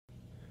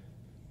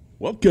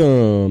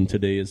Welcome.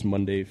 Today is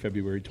Monday,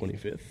 February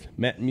 25th.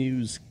 Matt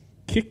Muse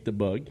kicked the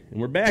bug, and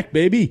we're back,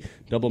 baby.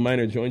 Double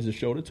Minor joins the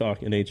show to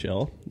talk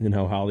NHL and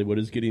how Hollywood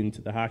is getting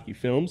into the hockey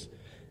films.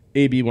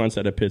 AB wants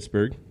out of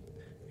Pittsburgh,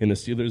 and the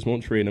Steelers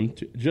won't trade him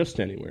to just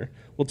anywhere.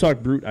 We'll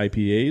talk Brute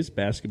IPAs,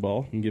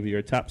 basketball, and give you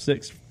our top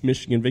 6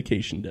 Michigan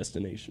vacation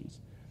destinations.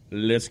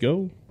 Let's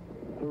go.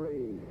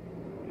 3,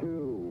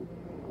 2,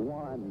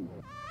 1.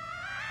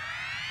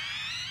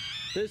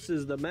 This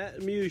is the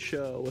Matt Muse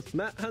Show with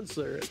Matt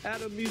Hensler and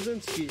Adam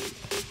Musinski.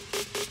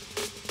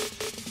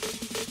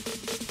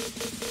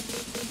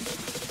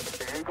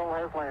 The Eagle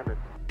has landed.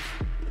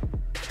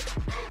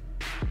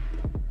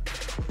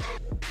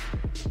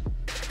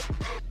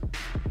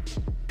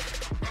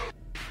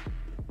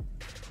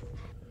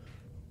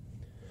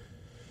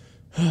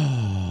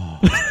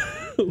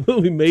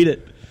 We made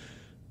it.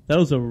 That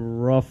was a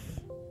rough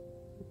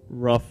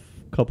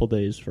couple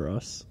days for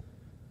us.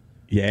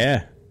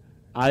 Yeah.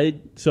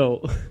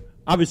 So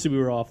obviously we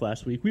were off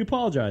last week. We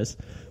apologize.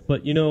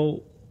 But, you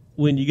know,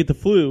 when you get the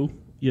flu,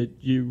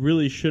 you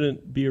really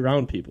shouldn't be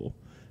around people.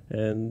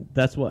 And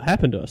that's what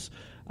happened to us.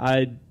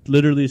 I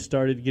literally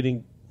started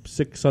getting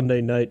sick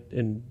Sunday night,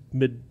 and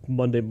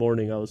mid-Monday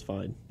morning I was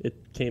fine.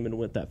 It came and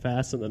went that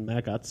fast, and then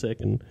Matt got sick,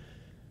 and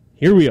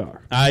here we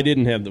are. I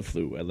didn't have the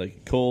flu. I had like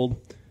a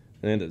cold.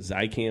 And then the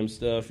Zicam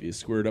stuff, you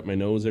squirt up my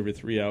nose every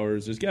 3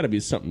 hours. There's got to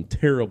be something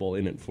terrible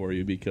in it for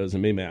you because it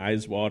made my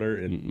eyes water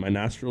and my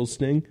nostrils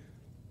sting.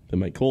 But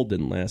my cold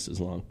didn't last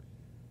as long.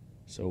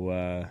 So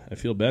I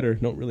feel better.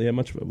 Don't really have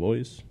much of a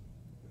voice.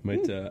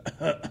 Might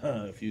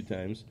a few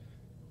times.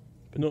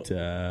 But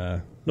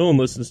No one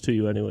listens to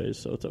you anyways,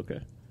 so it's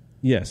okay.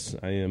 yes,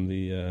 I am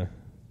the...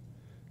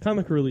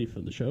 Comic relief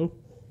of the show.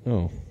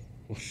 Oh,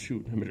 well,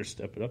 shoot. I better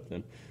step it up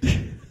then.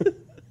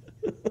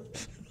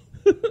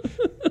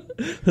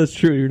 That's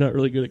true. You're not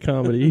really good at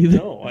comedy either.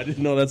 No, I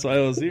didn't know that's why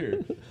I was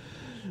here.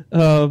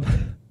 All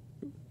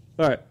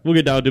right, we'll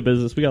get down to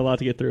business. We got a lot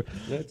to get through.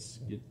 Let's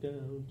get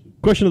down to...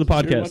 Question of the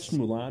Did you ever podcast.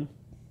 watch Mulan?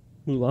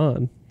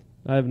 Mulan.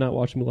 I have not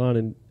watched Mulan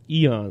in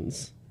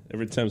eons.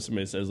 Every time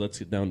somebody says, let's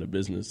get down to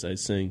business, I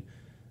sing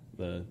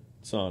the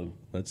song,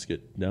 let's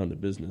get down to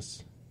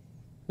business,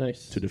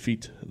 Nice. to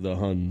defeat the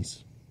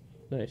Huns.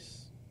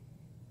 Nice.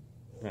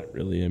 Not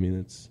really. I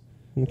mean,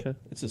 Okay.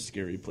 it's a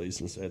scary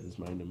place inside this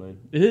mind of mine.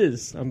 It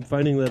is. I'm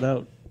finding that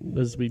out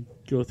as we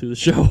go through the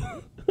show.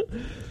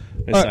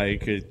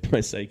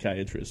 My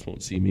psychiatrist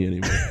won't see me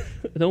anymore.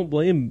 I don't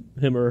blame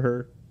him or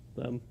her.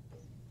 Them.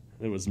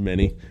 There was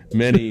many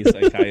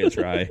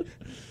psychiatry.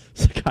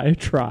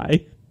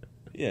 Psychiatry.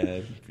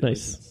 Yeah.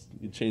 Nice.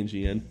 You change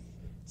the end.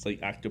 It's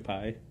like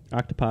octopi.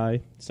 Octopi.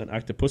 It's not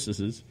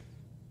octopuses.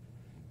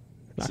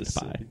 It's just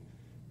Octopi.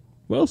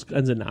 What else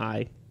ends in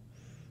I?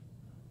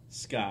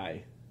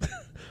 Sky.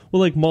 Well,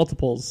 like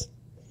multiples.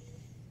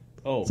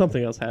 Oh.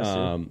 Something else has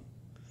to.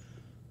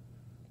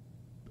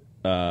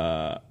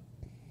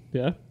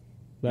 Yeah?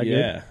 That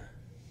yeah.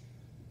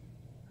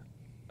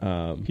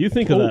 good? You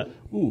think of that.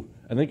 Ooh,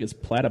 I think it's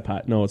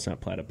platypi. No, it's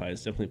not platypi.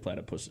 It's definitely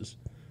platypuses.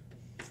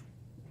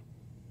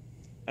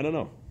 I don't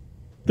know.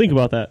 Think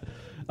about that.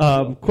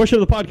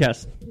 Question of the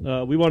podcast.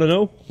 We want to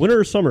know, winter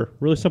or summer?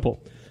 Really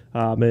simple.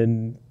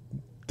 And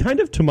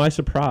kind of to my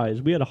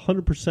surprise, we had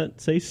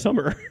 100% say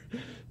summer.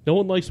 No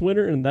one likes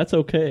winter, and that's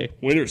okay.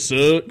 Winter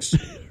sucks.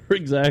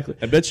 Exactly.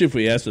 I bet you if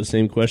we asked the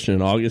same question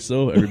in August,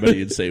 though, everybody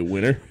would say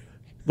winter.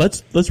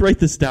 Let's write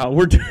this down.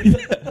 We're doing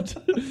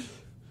that.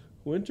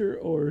 Winter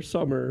or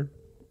summer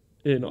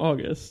in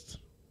August.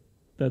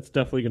 That's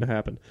definitely going to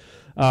happen.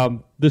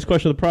 This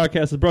question of the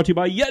podcast is brought to you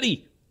by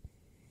Yeti.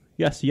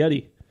 Yes,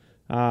 Yeti.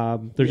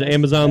 There's an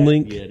Amazon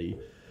link. Yeti.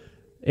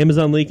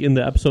 Amazon link in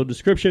the episode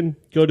description.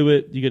 Go to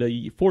it. You get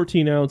a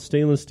 14-ounce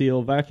stainless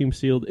steel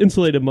vacuum-sealed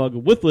insulated mug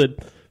with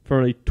lid for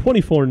only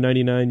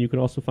 $24.99. You can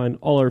also find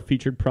all our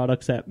featured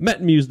products at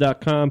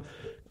mattmuse.com.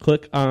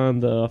 Click on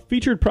the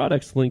featured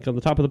products link on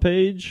the top of the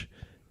page,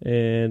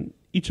 and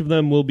each of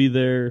them will be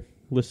there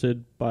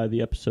listed by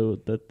the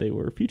episode that they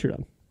were featured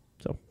on.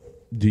 So,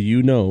 Do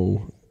you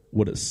know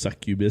what a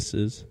succubus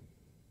is?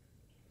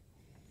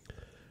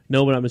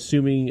 no, but I'm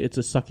assuming it's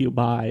a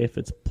succubi if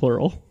it's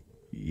plural.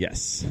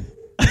 Yes.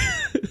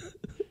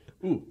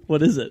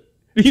 What is it?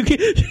 You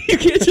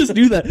can't just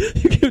do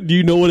that. Do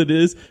you know what it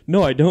is?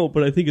 No, I don't,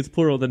 but I think it's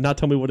plural. Then not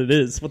tell me what it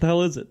is. What the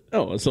hell is it?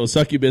 Oh, so a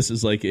succubus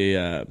is like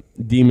a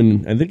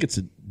demon. I think it's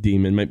a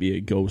demon. Might be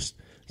a ghost.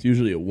 It's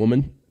usually a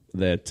woman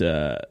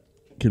that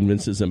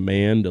convinces a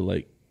man to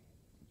like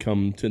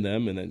come to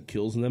them and then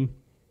kills them.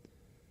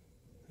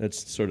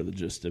 That's sort of the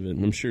gist of it.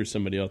 And I'm sure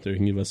somebody out there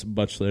can give us a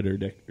Butchlet or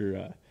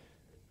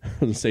I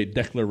wouldn't say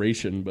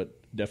declaration, but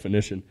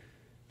definition.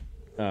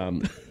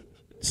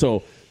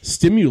 So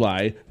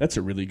stimuli, that's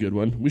a really good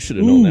one. We should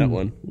have known that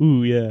one.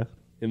 Ooh, yeah.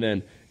 And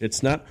then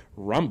it's not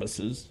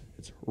rhombuses,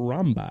 it's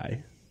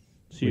rhombi.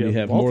 So When you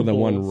have more than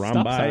one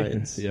multiple stop rhombi,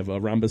 signs. you have a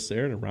rhombus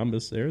there and a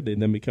rhombus there, they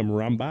then become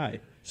rhombi.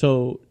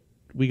 So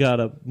we got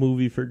a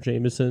movie for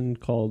Jameson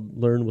called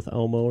Learn with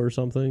Elmo or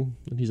something,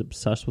 and he's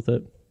obsessed with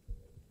it.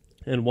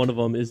 And one of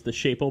them is the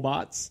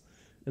Shapeobots,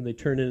 and they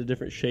turn into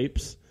different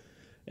shapes.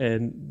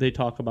 and they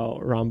talk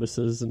about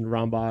rhombuses and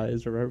rhombi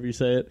or however you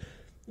say it.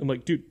 I'm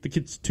like, dude, the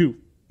kid's 2,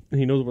 and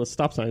he knows what a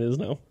stop sign is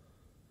now.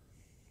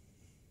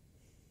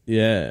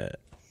 Yeah.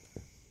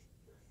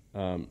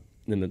 And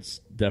it's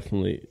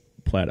definitely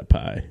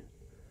platypi,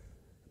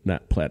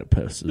 not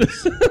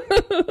platypuses.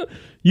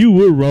 You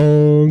were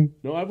wrong.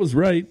 No, I was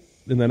right.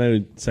 And then I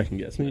would second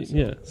guess myself.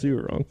 Yeah, so you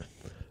were wrong.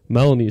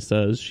 Melanie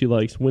says she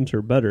likes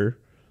winter better,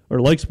 or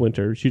likes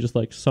winter. She just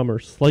likes summer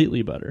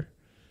slightly better.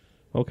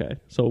 Okay,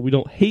 so we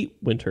don't hate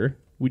winter.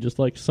 We just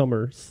like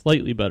summer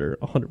slightly better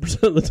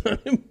 100% of the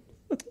time.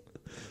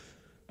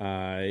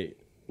 I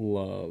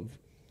love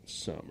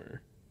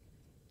summer.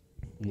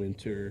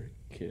 Winter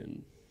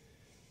can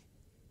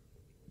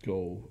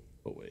go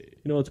away.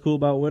 You know what's cool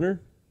about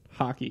winter?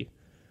 Hockey.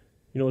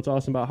 You know what's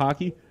awesome about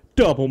hockey?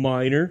 Double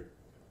minor.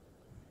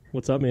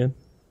 What's up, man?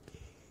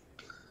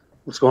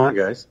 What's going on,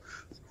 guys?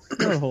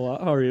 Not a whole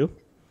lot. How are you?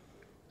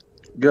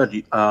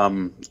 Good.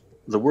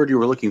 The word you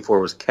were looking for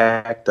was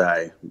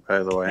cacti, by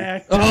the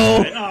way.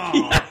 Oh,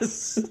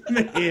 yes,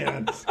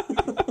 man.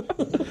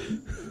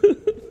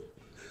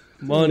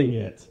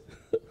 Money.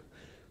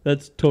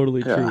 That's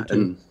totally true. Yeah,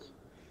 Too.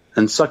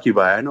 and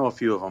succubi. I know a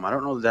few of them. I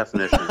don't know the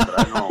definitions,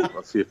 but I know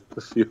a few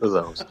of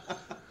those.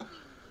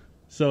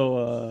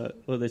 So,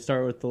 well, they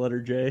start with the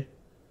letter J.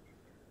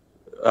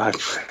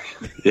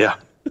 Yeah.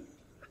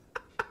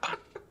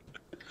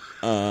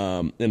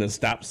 And a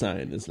stop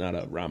sign is not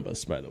a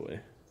rhombus, by the way.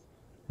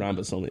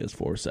 Rhombus only has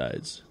 4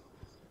 sides.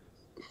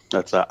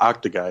 That's an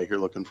octoguy you're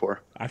looking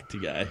for.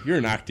 Octoguy. You're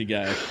an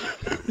octoguy.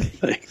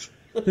 Thanks.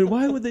 Then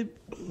why would they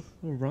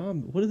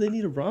what do they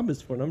need a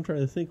rhombus for? And I'm trying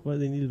to think why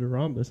they needed a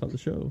rhombus on the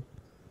show.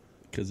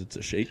 Because it's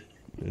a shape.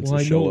 It's Well,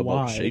 a I show know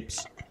about why.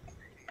 shapes.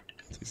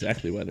 That's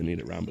exactly why they need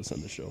a rhombus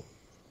on the show.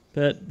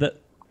 Dude,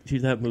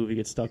 that movie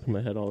gets stuck in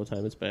my head all the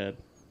time. It's bad.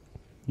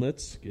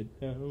 Let's get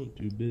down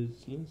to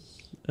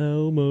business.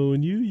 Elmo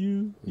and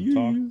you.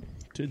 Talk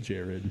to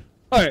Jared.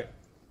 All right.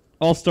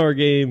 All-Star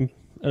Game,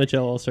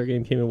 NHL All-Star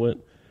Game came and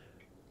went.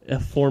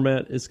 A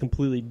format is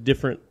completely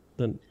different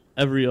than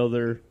every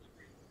other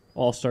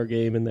All-Star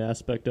Game in the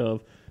aspect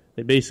of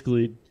they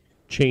basically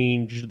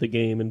changed the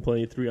game and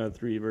playing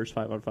 3-on-3 versus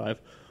 5-on-5.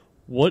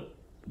 What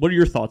are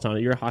your thoughts on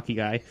it? You're a hockey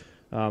guy.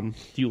 Do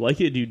you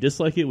like it? Do you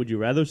dislike it? Would you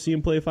rather see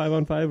him play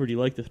 5-on-5, or do you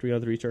like the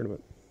 3-on-3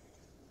 tournament?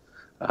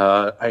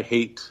 I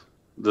hate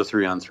the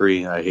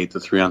 3-on-3. I hate the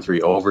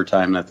 3-on-3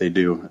 overtime that they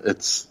do.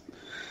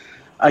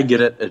 I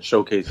get it. It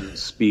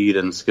showcases speed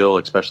and skill,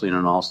 especially in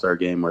an all-star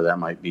game where that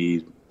might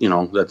be,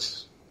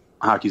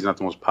 hockey's not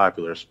the most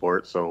popular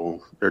sport,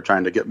 so they're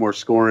trying to get more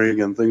scoring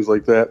and things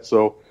like that.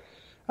 So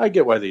I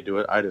get why they do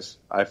it.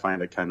 I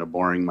find it kind of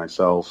boring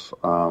myself.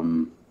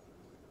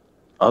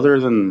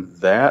 Other than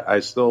that,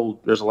 there's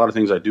a lot of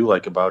things I do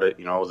like about it.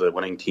 The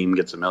winning team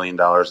gets $1 million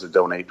to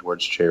donate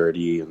towards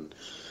charity, and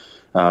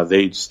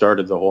they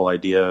started the whole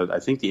idea. I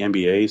think the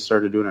NBA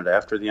started doing it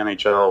after the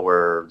NHL,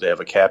 where they have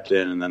a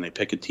captain and then they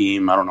pick a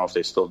team. I don't know if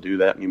they still do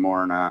that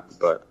anymore or not,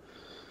 but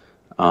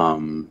I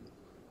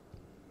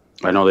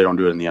know they don't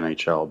do it in the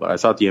NHL. But I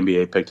thought the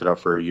NBA picked it up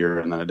for a year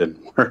and then it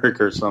didn't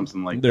work or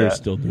something like They're that.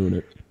 still doing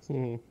it.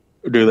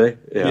 Do they?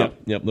 Yeah.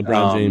 Yep.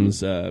 LeBron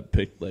James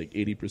picked like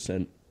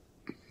 80%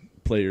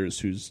 players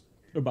whose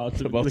The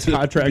to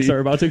contracts be- are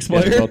about to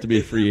expire. yeah, about to be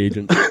a free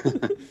agent.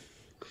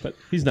 But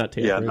he's not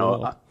tampering at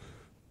all.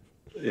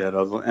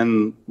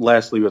 And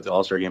lastly, with the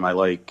All-Star game, I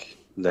like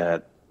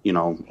that,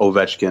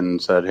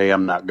 Ovechkin said, hey,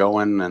 I'm not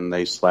going, and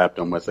they slapped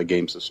him with a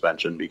game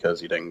suspension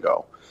because he didn't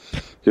go.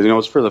 Because,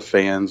 it's for the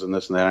fans and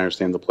this and that. I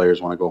understand the players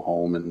want to go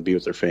home and be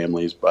with their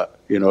families, but,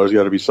 there's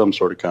got to be some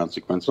sort of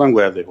consequence. So I'm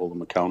glad they hold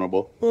them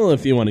accountable. Well,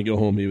 if you want to go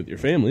home and be with your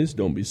families,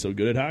 don't be so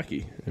good at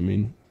hockey. I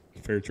mean,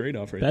 fair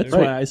trade-off right That's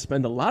there. why I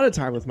spend a lot of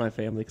time with my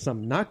family, because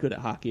I'm not good at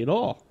hockey at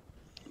all.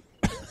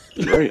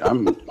 Right,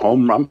 I'm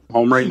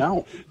home right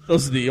now.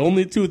 Those are the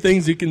only 2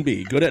 things you can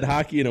be: good at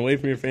hockey and away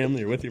from your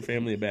family, or with your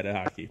family and bad at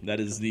hockey.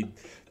 That is the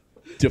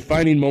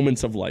defining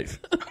moments of life.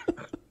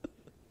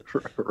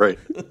 Right.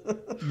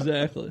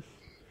 Exactly.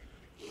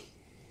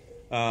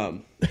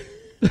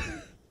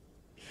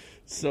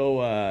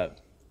 So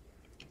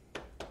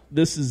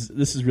this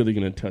is really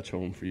going to touch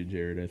home for you,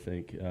 Jared. I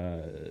think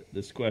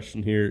this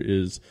question here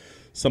is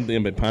something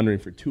I've been pondering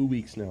for 2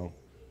 weeks now.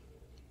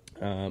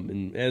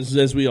 And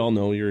as we all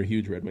know, you're a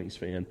huge Red Wings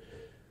fan.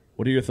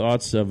 What are your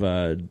thoughts of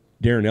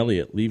Darren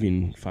Elliott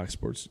leaving Fox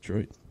Sports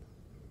Detroit?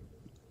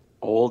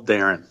 Old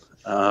Darren.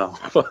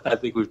 I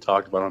think we've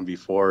talked about him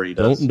before. He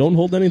does. Don't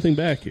hold anything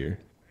back here.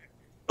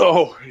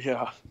 Oh,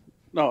 yeah.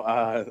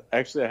 No,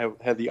 actually, I have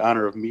had the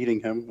honor of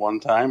meeting him one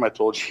time. I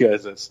told you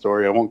guys that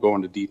story. I won't go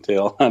into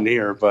detail on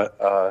here,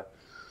 but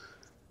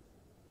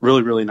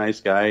really, really nice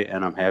guy,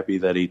 and I'm happy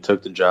that he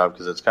took the job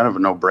because it's kind of a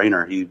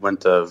no-brainer. He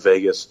went to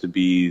Vegas to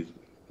be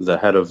the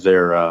head of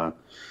their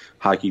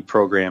hockey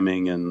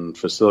programming and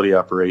facility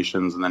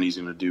operations, and then he's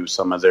going to do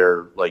some of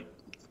their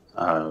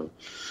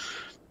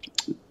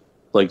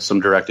some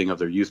directing of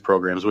their youth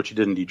programs, which he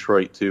did in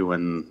Detroit too.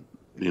 And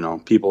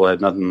people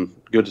had nothing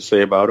good to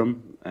say about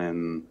him.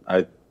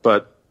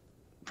 But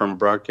from a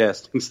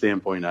broadcasting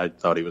standpoint, I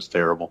thought he was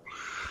terrible.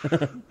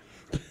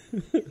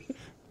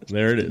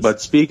 There it is. But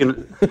speaking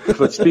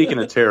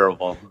of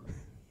terrible,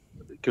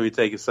 can we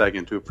take a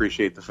second to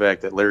appreciate the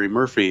fact that Larry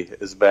Murphy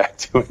is back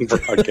doing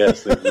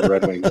broadcasting for the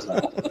Red Wings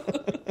now?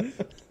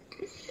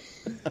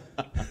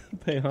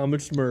 Pay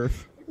homage to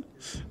Murph.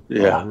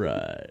 Yeah. All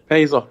right.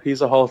 Hey,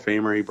 he's a Hall of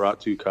Famer. He brought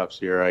 2 cups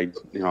here.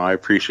 I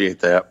appreciate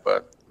that,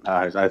 but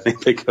I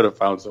think they could have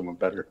found someone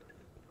better.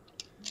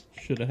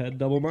 Should have had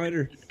double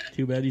minor.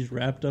 Too bad he's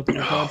wrapped up in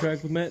a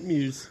contract with Matt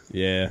Muse.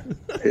 Yeah.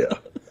 Yeah.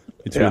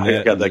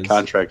 I got that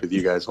contract with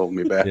you guys holding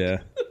me back. Yeah.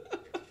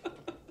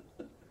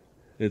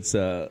 It's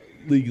a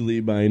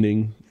legally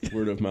binding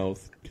word of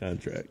mouth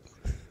contract.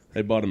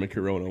 I bought him a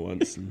Corona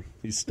once, and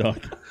he's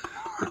stuck.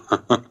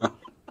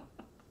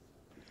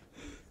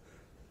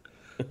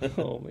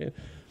 Oh, man.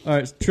 All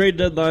right, trade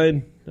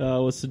deadline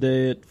was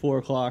today at 4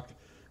 o'clock.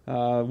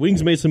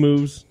 Wings made some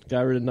moves.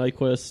 Got rid of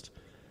Nyquist.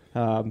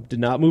 Did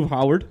not move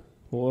Howard.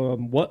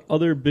 What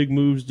other big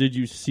moves did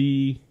you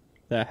see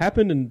that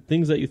happened and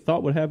things that you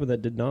thought would happen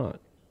that did not?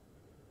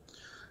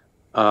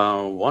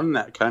 One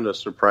that kind of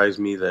surprised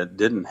me that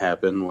didn't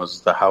happen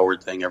was the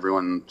Howard thing.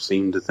 Everyone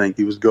seemed to think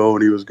he was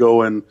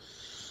going.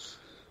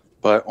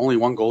 But only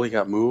one goalie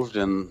got moved,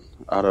 and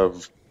out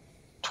of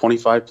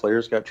 25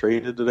 players got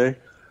traded today,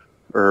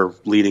 or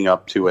leading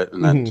up to it,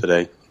 and then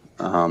today.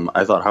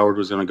 I thought Howard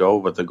was going to go,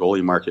 but the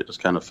goalie market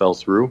just kind of fell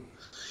through.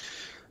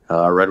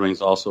 Red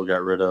Wings also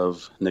got rid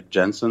of Nick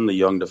Jensen, the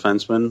young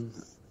defenseman.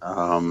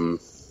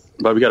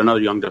 But we got another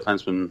young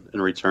defenseman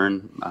in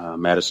return,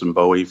 Madison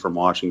Bowie from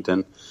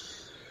Washington.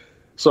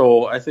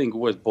 So I think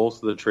with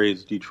both of the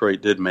trades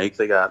Detroit did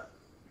make,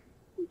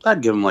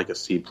 I'd give them like a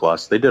C+.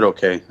 They did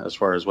okay as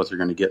far as what they're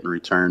going to get in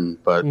return.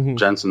 But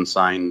Jensen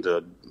signed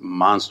a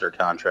monster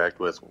contract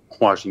with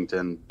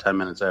Washington 10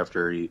 minutes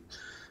after he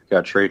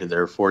got traded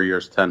there, 4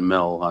 years, $10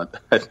 million.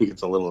 I think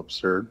it's a little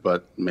absurd,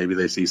 but maybe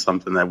they see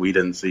something that we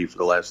didn't see for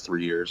the last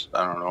 3 years.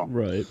 I don't know.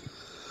 Right.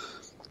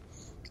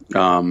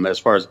 As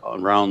far as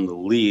around the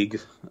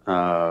league,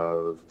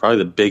 probably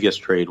the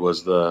biggest trade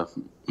was the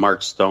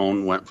Mark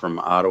Stone went from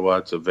Ottawa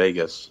to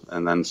Vegas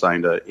and then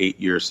signed a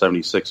 8-year,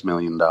 $76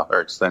 million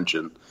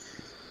extension.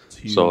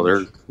 So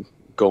they're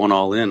going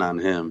all in on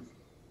him.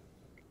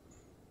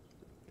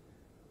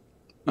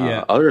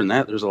 Yeah. Other than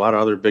that, there's a lot of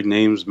other big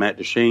names. Matt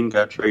Duchene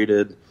got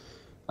traded.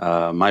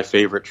 My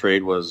favorite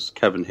trade was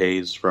Kevin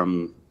Hayes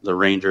from the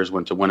Rangers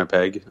went to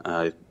Winnipeg.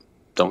 I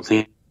don't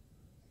think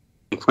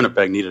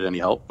Winnipeg needed any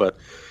help, but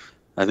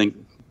I think,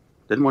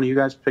 didn't one of you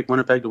guys pick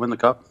Winnipeg to win the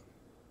Cup?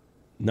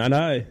 Not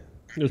I.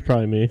 It was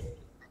probably me.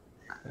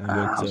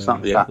 I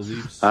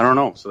don't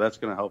know. So that's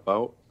going to help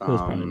out. It was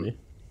probably me.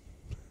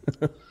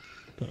 I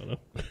don't know.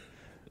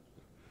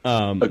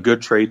 A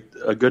good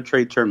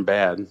trade turned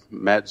bad.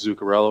 Matt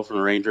Zuccarello from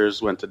the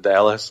Rangers went to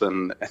Dallas,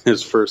 and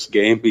his first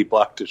game he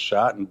blocked his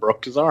shot and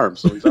broke his arm,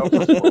 so he's out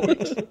for 4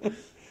 weeks.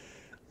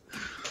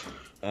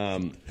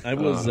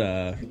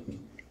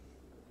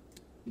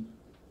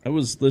 I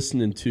was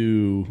listening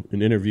to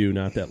an interview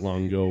not that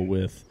long ago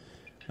with,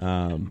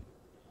 I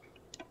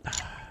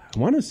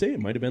want to say it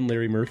might have been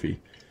Larry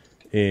Murphy,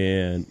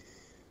 and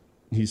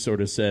he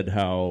sort of said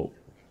how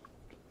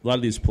a lot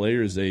of these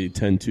players, they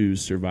tend to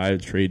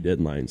survive trade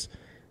deadlines,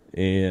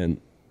 and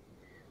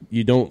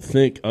you don't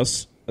think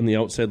us on the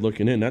outside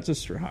looking in, not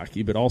just for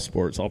hockey, but all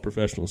sports, all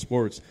professional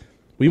sports,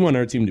 we want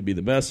our team to be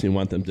the best, and we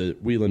want them to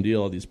wheel and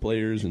deal all these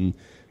players and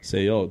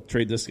say, oh,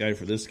 trade this guy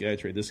for this guy,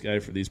 trade this guy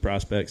for these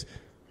prospects.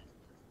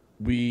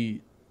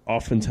 We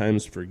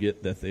oftentimes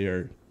forget that they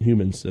are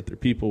humans, that they're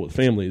people with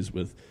families,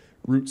 with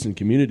roots and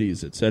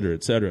communities, et cetera,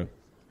 et cetera.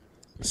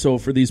 So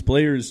for these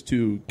players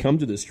to come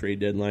to this trade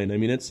deadline, I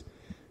mean,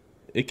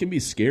 it can be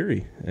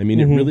scary. I mean,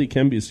 it really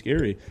can be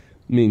scary.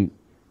 I mean,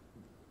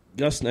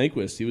 Gus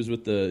Nyquist, he was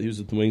with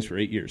the Wings for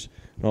 8 years,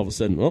 and all of a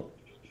sudden, well,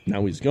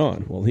 now he's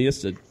gone. Well, he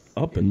has to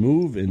up and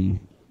move and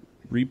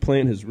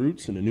replant his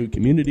roots in a new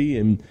community,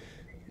 and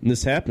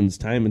this happens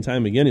time and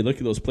time again. You look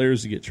at those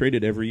players who get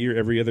traded every year,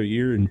 every other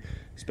year, and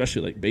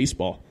especially like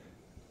baseball.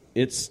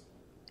 It's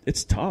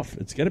tough.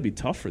 It's got to be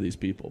tough for these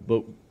people.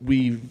 But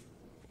we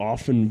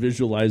often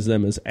visualize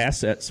them as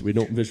assets. We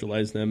don't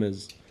visualize them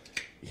as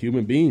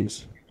human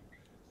beings.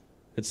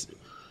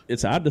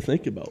 It's odd to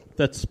think about.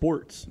 That's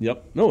sports.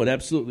 Yep. No, it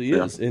absolutely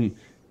is.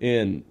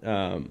 And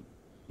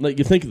like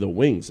you think of the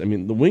Wings. I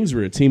mean, the Wings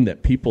were a team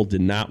that people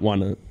did not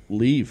want to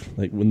leave.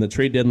 Like when the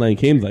trade deadline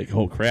came, like,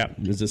 oh crap,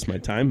 is this my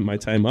time? My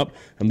time up?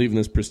 I'm leaving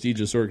this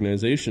prestigious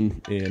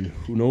organization, and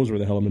who knows where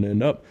the hell I'm going to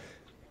end up.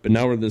 But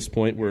now we're at this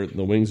point where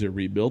the Wings are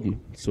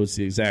rebuilding. So it's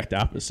the exact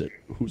opposite.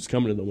 Who's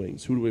coming to the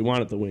Wings? Who do we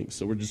want at the Wings?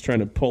 So we're just trying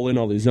to pull in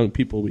all these young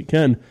people we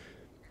can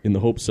in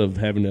the hopes of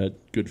having a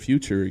good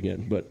future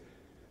again. But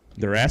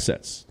they're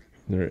assets.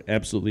 They're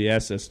absolutely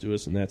assets to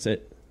us, and that's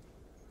it.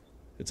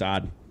 It's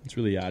odd. It's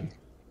really odd.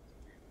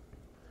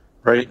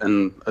 Right,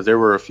 and there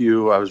were a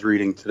few, I was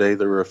reading today,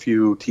 there were a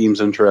few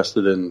teams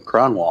interested in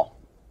Kronwall,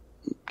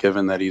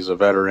 given that he's a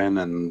veteran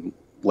and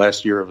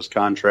last year of his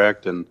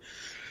contract, and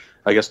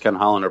I guess Ken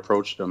Holland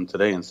approached him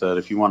today and said,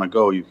 if you want to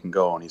go, you can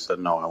go. And he said,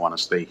 no, I want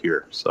to stay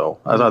here. So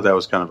I thought that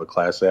was kind of a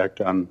class act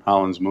on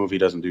Holland's move. He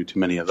doesn't do too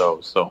many of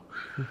those. So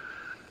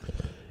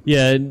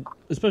Yeah, and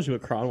especially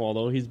with Cronwall,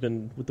 though. He's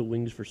been with the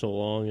Wings for so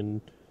long,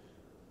 and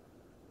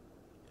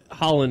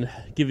Holland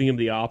giving him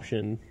the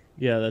option,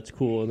 yeah, that's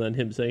cool. And then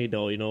him saying,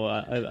 no,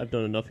 I've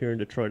done enough here in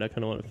Detroit. I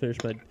kind of want to finish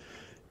my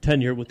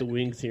tenure with the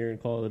Wings here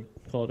and call it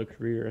a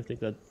career. I think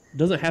that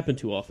doesn't happen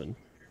too often,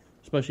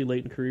 especially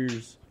late in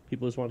careers.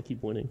 People just want to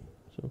keep winning.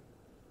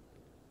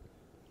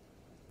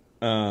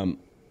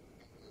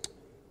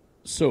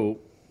 So,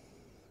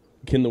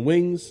 can the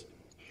Wings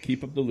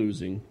keep up the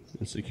losing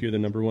and secure the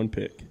number 1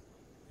 pick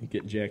and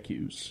get Jack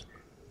Hughes?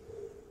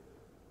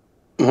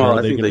 Well,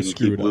 I think they can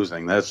keep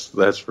losing.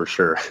 That's for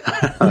sure.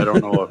 I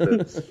don't know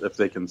if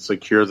they can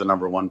secure the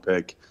number 1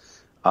 pick.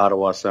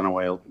 Ottawa sent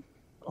away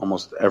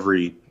almost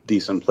every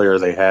decent player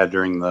they had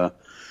during the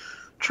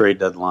trade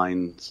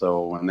deadline,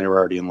 and they were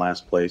already in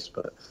last place.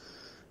 But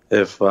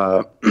if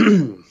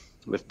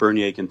if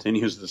Bernier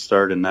continues to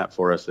start in net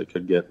for us, it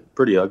could get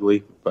pretty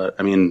ugly. But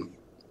I mean,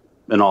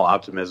 in all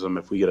optimism,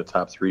 if we get a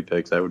top 3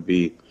 pick, that would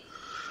be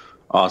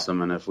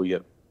awesome. And if we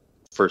get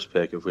first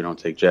pick, if we don't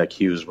take Jack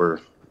Hughes, we're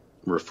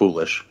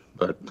foolish.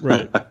 But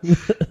right.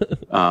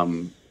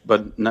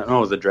 But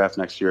no, the draft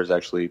next year is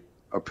actually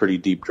a pretty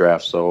deep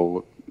draft,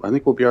 so I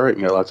think we'll be all right.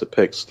 We got lots of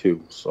picks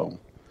too. So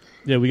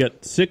yeah, we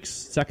got 6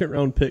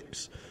 second-round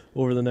picks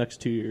over the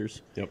next 2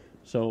 years. Yep.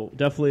 So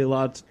definitely a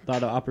lot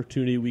of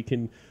opportunity. We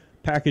can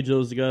package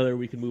those together.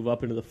 We can move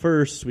up into the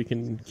first. We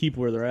can keep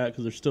where they're at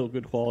because there's still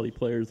good quality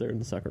players there in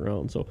the second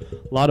round. So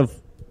a lot of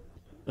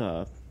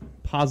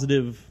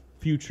positive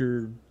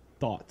future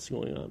thoughts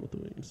going on with the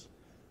Wings.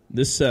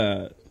 This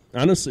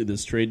honestly,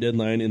 this trade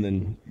deadline and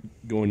then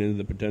going into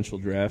the potential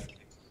draft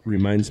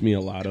reminds me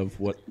a lot of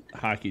what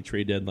hockey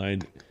trade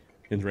deadline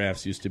and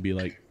drafts used to be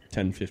like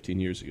 10, 15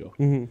 years ago.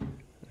 Mm-hmm.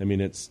 I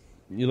mean,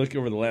 you look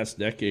over the last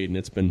decade and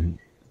it's been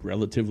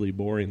relatively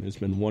boring. There's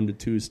been 1 to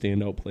 2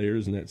 standout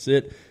players and that's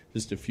it.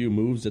 Just a few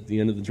moves at the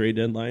end of the trade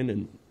deadline,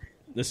 and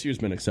this year's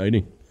been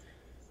exciting.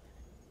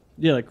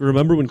 Yeah, like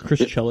remember when Chris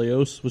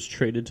Chelios was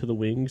traded to the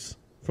Wings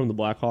from the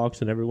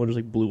Blackhawks and everyone just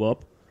like blew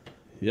up?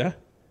 Yeah.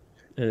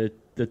 And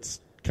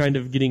it's kind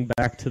of getting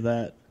back to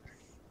that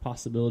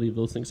possibility of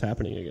those things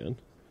happening again.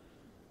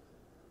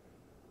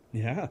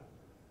 Yeah,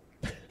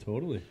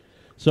 totally.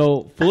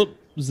 So Philip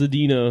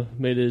Zadina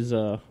made his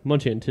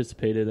much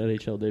anticipated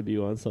NHL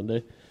debut on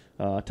Sunday.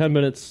 10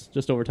 minutes,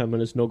 just over 10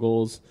 minutes, no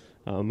goals,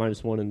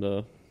 -1 in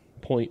the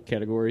point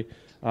category.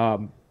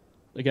 Again,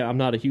 I'm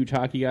not a huge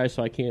hockey guy,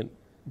 so I can't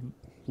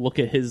look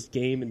at his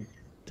game and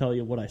tell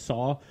you what I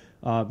saw.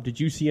 Did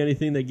you see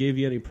anything that gave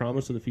you any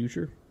promise of the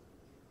future?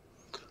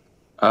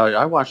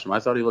 I watched him. I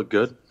thought he looked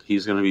good.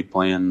 He's going to be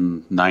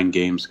playing 9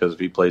 games because if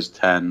he plays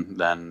 10,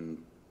 then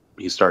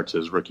he starts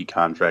his rookie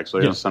contract. So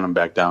they're going to send him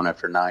back down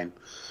after 9.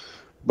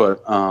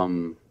 But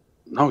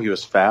no, he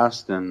was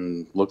fast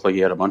and looked like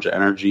he had a bunch of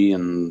energy,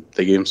 and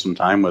they gave him some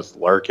time with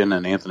Larkin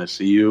and Anthony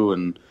Ciu.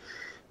 And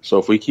so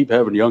if we keep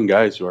having young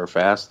guys who are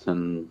fast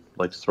and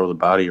like to throw the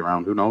body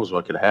around, who knows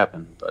what could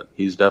happen. But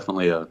he's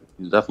definitely a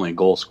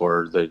goal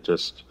scorer. They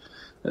just,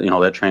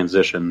 that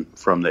transition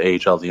from the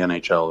AHL to the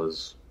NHL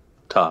is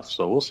tough.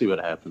 So we'll see what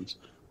happens.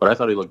 But I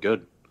thought he looked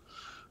good.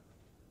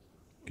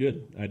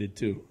 Good. I did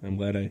too. I'm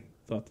glad I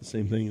thought the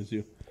same thing as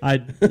you.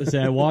 I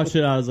watched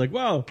it. I was like,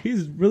 wow,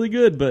 he's really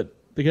good. But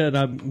again,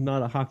 I'm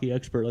not a hockey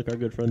expert like our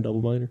good friend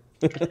Double Minor.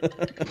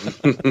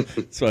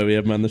 That's why we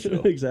have him on the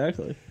show.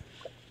 Exactly.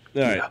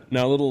 All right.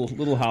 Now, a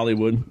little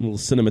Hollywood, a little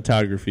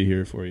cinematography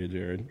here for you,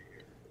 Jared.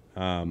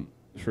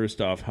 First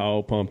off,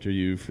 how pumped are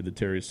you for the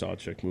Terry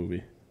Sawchuk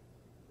movie?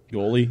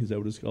 Goalie? Is that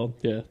what it's called?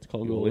 Yeah, it's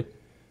called Goalie.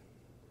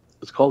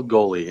 It's called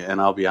Goalie, and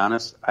I'll be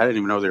honest, I didn't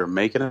even know they were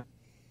making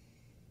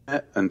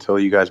it until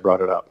you guys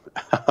brought it up.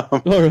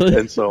 Oh, really?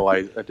 And so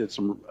I did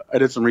some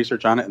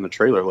research on it, and the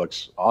trailer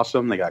looks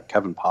awesome. They got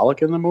Kevin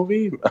Pollak in the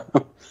movie.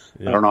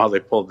 Yeah. I don't know how they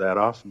pulled that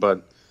off,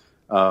 but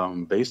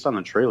based on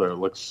the trailer, it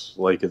looks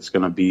like it's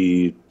going to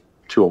be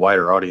to a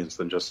wider audience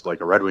than just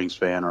like a Red Wings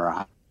fan or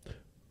a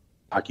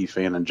hockey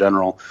fan in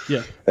general. Yeah.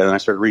 And then I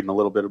started reading a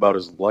little bit about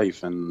his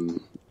life, and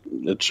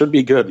it should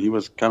be good. He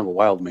was kind of a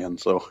wild man,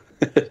 so.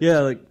 Yeah,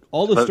 like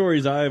all the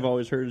stories I've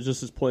always heard is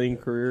just his playing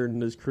career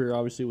and his career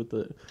obviously with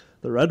the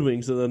Red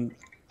Wings. And then,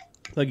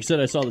 like you said,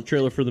 I saw the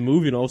trailer for the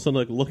movie, and all of a sudden,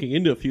 like looking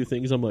into a few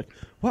things, I'm like,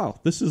 wow,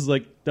 this is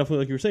like definitely,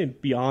 like you were saying,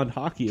 beyond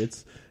hockey.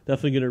 It's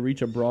definitely going to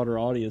reach a broader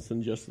audience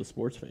than just the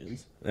sports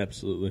fans.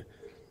 Absolutely.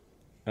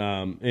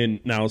 And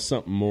now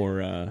something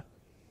more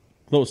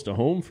close to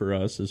home for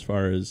us as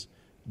far as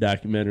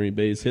documentary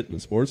base hitting the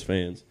sports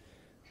fans.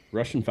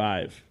 Russian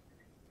 5.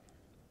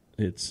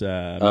 It's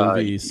a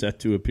movie set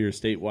to appear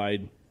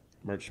statewide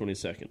March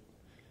 22nd.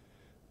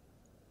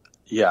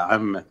 Yeah,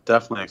 I'm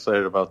definitely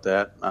excited about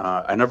that.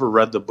 I never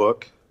read the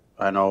book.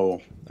 I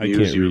know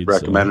you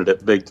recommended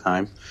it big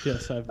time.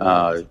 Yes,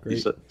 I've you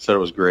said it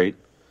was great.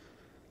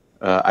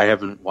 I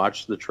haven't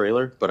watched the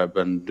trailer, but I've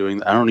been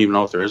doing. I don't even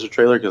know if there is a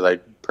trailer because I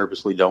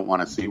purposely don't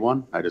want to see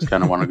one. I just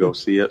kind of want to go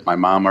see it. My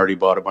mom already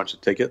bought a bunch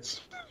of tickets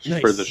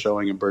for the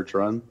showing in Birch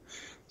Run,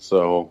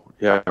 so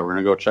yeah, we're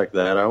gonna go check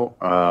that out.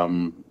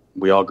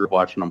 We all grew up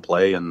watching them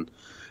play, and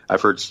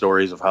I've heard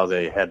stories of how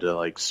they had to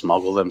like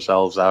smuggle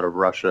themselves out of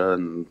Russia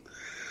and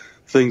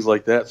things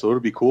like that. So it'll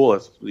be cool,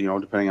 if,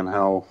 depending on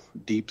how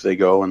deep they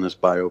go in this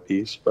bio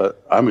piece.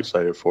 But I'm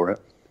excited for it.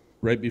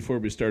 Right before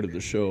we started the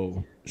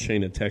show,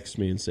 Shayna texted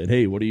me and said,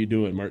 "Hey, what are you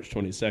doing March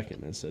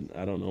 22nd?" I said,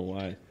 "I don't know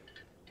why.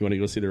 You want to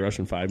go see the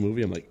Russian 5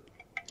 movie?" I'm like,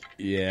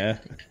 "Yeah."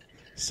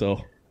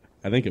 So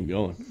I think I'm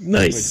going.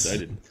 Nice.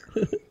 I'm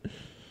excited.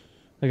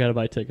 I got to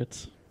buy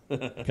tickets.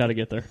 Got to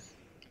get there.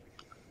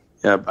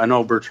 Yeah, I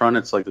know Birch Run,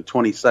 it's like the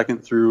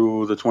 22nd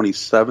through the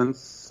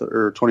 27th,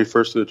 or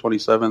 21st through the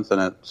 27th,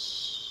 and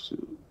it's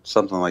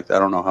something like that. I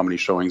don't know how many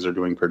showings they're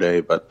doing per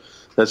day, but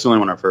that's the only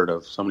one I've heard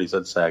of. Somebody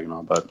said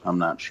Saginaw, but I'm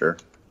not sure.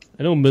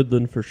 I know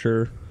Midland for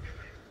sure.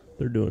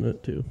 They're doing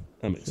it too.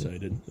 I'm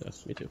excited. Yeah,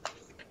 me too.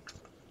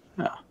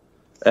 Yeah.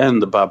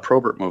 And the Bob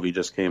Probert movie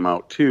just came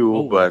out too,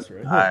 Oh, but that's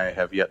right. I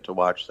have yet to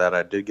watch that.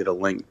 I did get a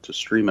link to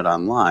stream it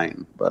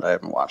online, but I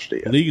haven't watched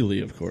it yet.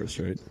 Legally, of course,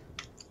 right?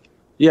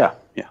 Yeah.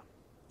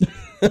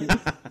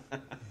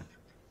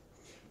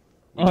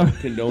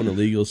 Condone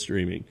illegal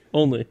streaming,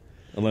 Only.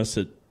 unless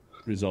it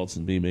results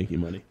in me making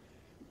money.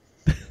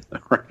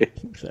 Right.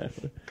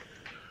 Exactly.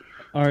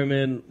 All right,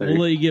 man. There We'll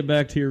you- let you get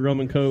back to your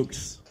rum and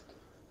cokes.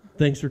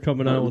 Thanks for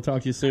coming on. We'll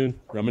talk to you soon.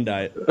 Rum and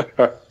diet.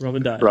 Rum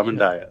and diet. Rum and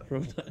diet.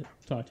 Rum and diet.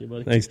 Talk to you,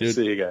 buddy. Thanks, dude.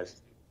 See you guys.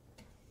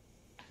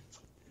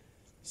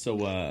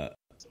 So,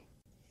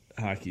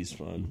 hockey's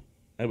fun.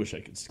 I wish I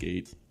could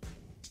skate.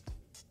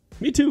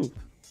 Me too.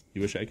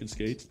 You wish I could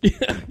skate?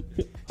 I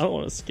don't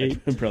want to skate.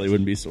 I probably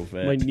wouldn't be so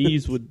fat. My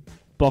knees would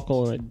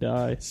buckle and I'd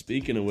die.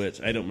 Speaking of which,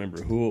 I don't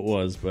remember who it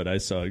was, but I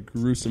saw a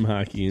gruesome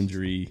hockey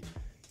injury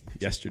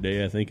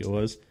yesterday, I think it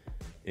was.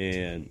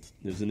 And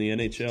it was in the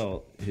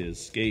NHL.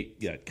 His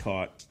skate got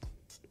caught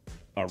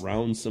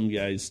around some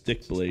guy's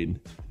stick blade.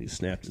 He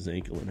snapped his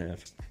ankle in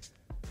half.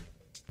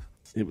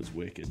 It was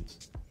wicked.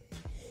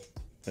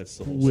 That's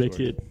the whole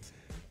Wicked. story.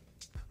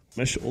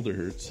 My shoulder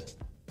hurts.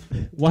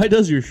 Why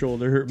does your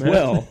shoulder hurt, man?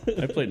 Well,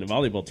 I played in a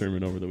volleyball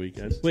tournament over the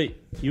weekend. Wait,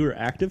 you were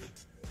active?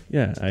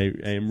 Yeah, I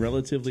am a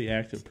relatively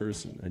active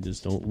person. I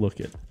just don't look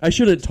it. I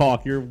shouldn't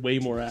talk. You're way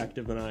more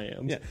active than I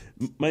am. Yeah,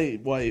 my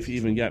wife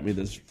even got me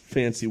this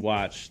fancy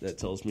watch that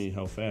tells me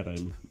how fat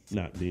I'm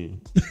not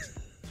being.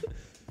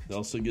 It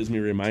also gives me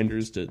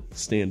reminders to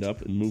stand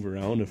up and move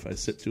around if I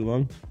sit too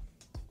long.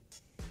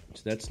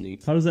 So that's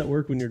neat. How does that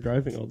work when you're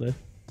driving all day?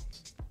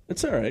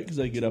 It's all right because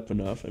I get up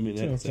enough. I mean,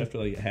 it's okay. after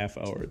like a half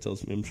hour. It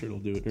tells me I'm sure it'll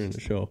do it during the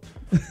show.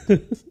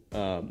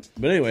 But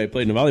anyway, I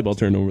played in a volleyball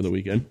tournament over the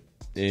weekend,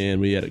 and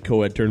we had a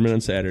co-ed tournament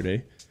on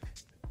Saturday,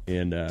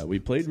 and we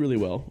played really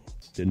well.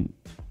 Didn't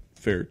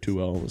fare too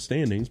well in the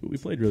standings, but we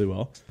played really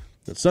well.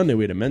 On Sunday,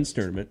 we had a men's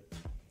tournament.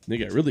 They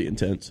got really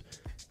intense,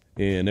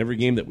 and every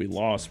game that we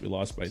lost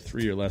by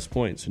 3 or less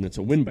points, and it's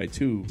a win by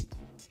 2,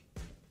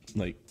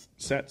 like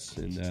sets.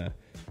 And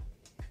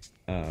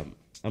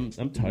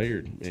I'm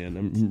tired, man.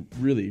 I'm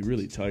really,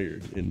 really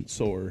tired and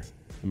sore,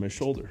 and my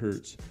shoulder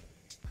hurts.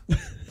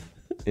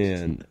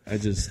 And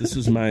this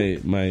is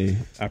my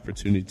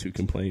opportunity to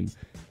complain.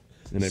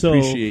 And I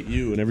appreciate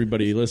you and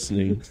everybody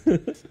listening.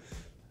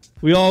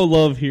 We all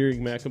love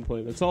hearing Matt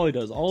complain. That's all he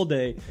does all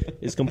day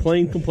is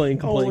complain. It's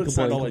not all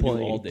I do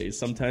all Complain. day.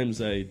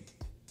 Sometimes I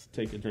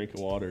take a drink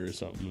of water or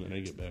something, and then I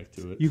get back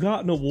to it. You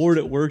got an award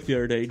at work the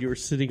other day, and you were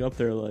sitting up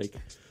there like,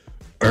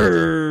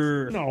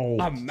 no,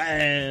 I'm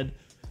mad.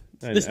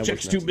 This I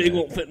check's was too not big, mad.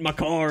 won't fit in my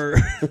car.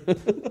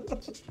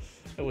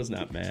 I was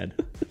not mad.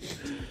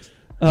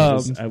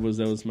 That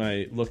was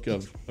my look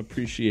of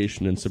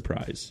appreciation and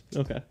surprise.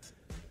 Okay.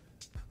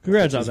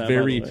 Congrats on It's that,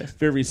 very, by the way.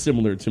 very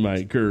similar to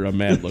my I'm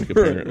mad look,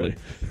 apparently.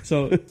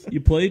 So,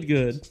 you played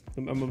good.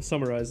 I'm going to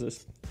summarize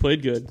this.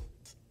 Played good.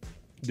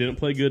 Didn't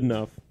play good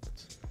enough.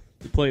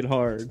 You played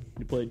hard.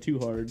 You played too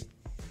hard.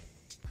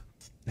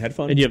 Had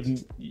fun. And you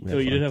fun.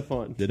 did have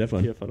fun. Did have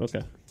fun. You had fun.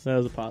 Okay. That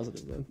was a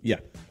positive then. Yeah,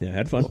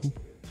 had fun.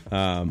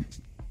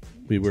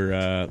 We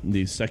were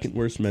the second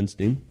worst men's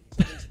team,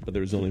 but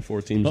there was only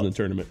 4 teams in the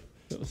tournament.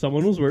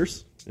 Someone was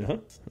worse.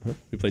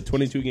 We played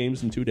 22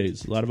 games in 2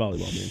 days. A lot of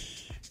volleyball, man.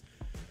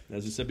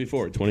 As we said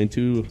before,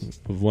 22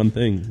 of one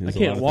thing is I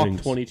can't a lot walk of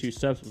things. 22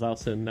 steps without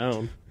sitting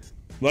down.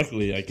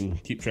 Luckily, I can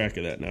keep track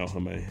of that now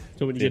on my.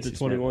 So when you get to fancy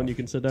 21, you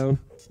can sit down.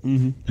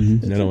 And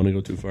I don't want to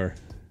go too far.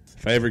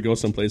 If I ever go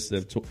someplace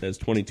that has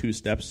 22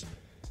 steps,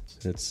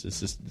 it's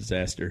just a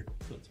disaster.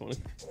 That's funny.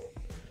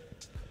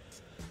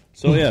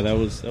 So yeah, that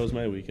was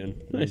my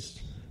weekend. Nice.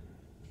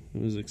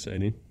 It was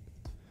exciting.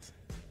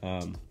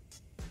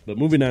 But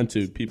moving on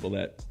to people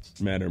that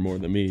matter more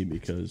than me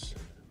because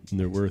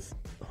they're worth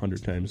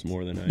 100 times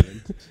more than I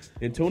am.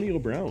 Antonio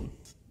Brown,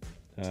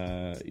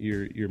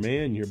 your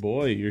man, your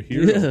boy, your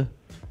hero.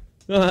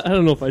 Yeah. I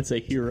don't know if I'd say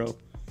hero.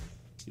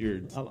 Your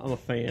I'm a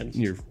fan.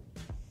 your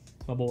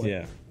My boy.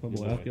 yeah, My your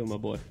boy. I'll give him my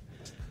boy.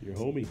 your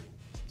homie.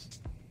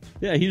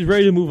 Yeah, he's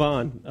ready to move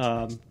on.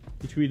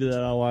 He tweeted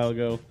that a while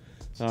ago.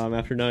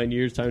 After 9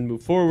 years, time to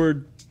move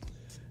forward.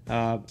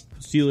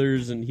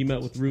 Steelers, and he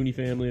met with Rooney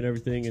family and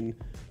everything, and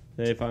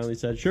they finally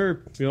said,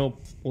 sure,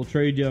 we'll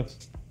trade you.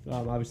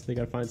 Obviously, they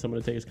got to find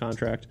someone to take his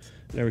contract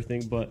and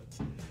everything, but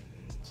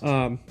they're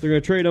going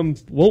to trade him.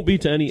 Won't be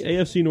to any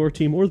AFC North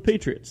team or the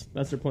Patriots.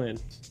 That's their plan.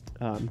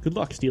 Good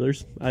luck,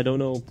 Steelers. I don't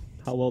know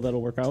how well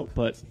that'll work out,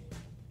 but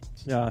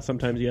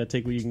sometimes you got to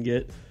take what you can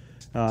get.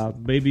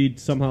 Maybe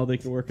somehow they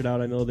can work it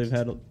out. I know they've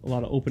had a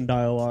lot of open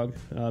dialogue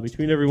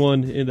between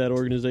everyone in that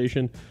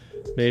organization.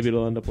 Maybe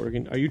it'll end up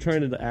working. Are you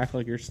trying to act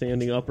like you're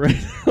standing up right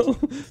now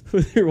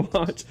with your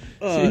watch?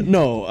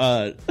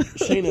 No,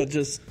 Shayna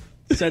just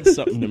said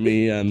something to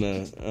me on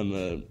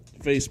the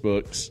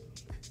Facebooks.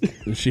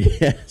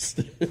 She asked,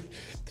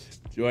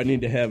 do I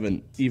need to have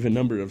an even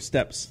number of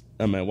steps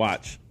on my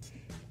watch?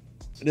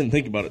 I didn't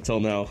think about it till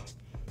now.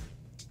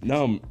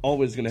 Now I'm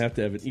always going to have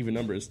an even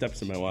number of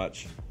steps in my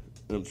watch.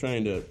 And I'm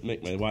trying to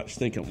make my watch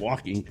think I'm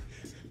walking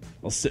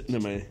while sitting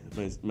in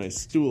my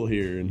stool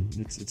here, and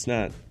it's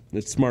not.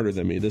 It's smarter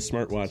than me. This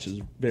smartwatch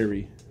is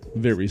very,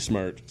 very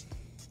smart.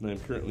 And I'm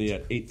currently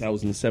at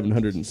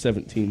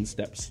 8,717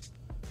 steps.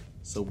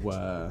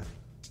 So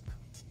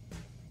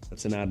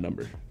that's an odd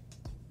number.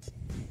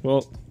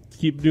 Well,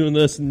 keep doing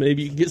this and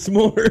maybe you can get some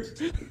more.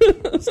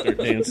 Start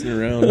dancing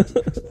around.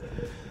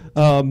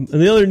 And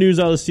the other news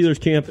out of the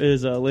Steelers camp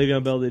is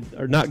Le'Veon Bell. They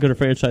are not going to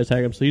franchise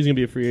tag him, so he's going to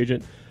be a free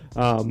agent.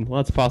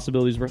 Lots of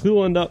possibilities where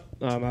he'll end up.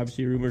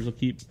 Obviously, rumors will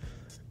keep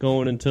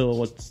going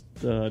until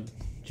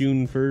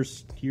June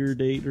 1st year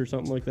date or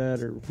something like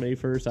that, or May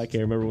 1st. I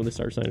can't remember when they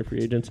start signing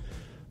free agents,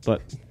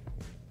 but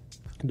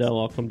that'll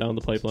all come down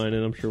the pipeline,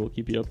 and I'm sure we'll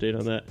keep you updated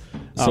on that.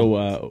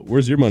 So,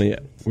 where's your money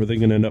at? Where are they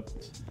going to end up?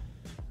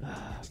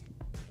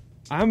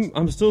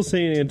 I'm still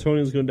saying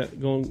Antonio's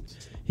going.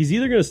 He's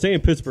either going to stay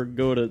in Pittsburgh or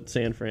go to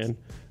San Fran.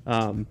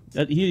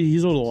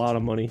 He's owed a lot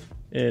of money,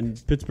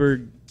 and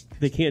Pittsburgh,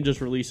 they can't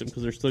just release him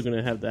because they're still going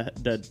to have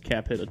that dead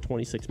cap hit of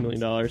 $26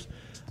 million.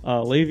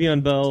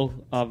 Le'Veon Bell,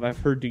 I've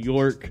heard New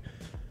York,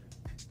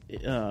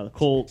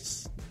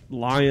 Colts,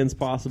 Lions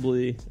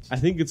possibly. I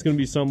think it's going to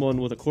be someone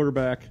with a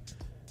quarterback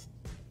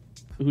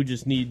who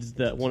just needs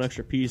that one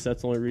extra piece.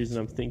 That's the only reason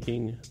I'm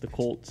thinking the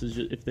Colts is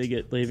just, if they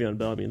get Le'Veon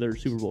Bell, I mean, they're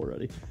Super Bowl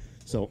ready.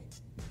 So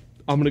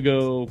I'm going to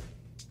go,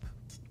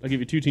 I'll give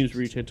you two teams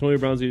for each. Antonio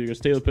Brown's either going to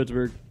stay with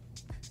Pittsburgh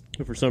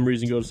or for some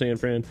reason go to San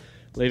Fran.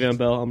 Le'Veon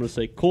Bell, I'm going to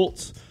say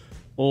Colts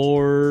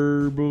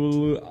or,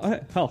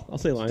 hell, I'll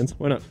say Lions.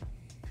 Why not?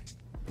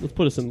 Let's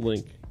put us in the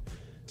link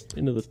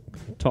into the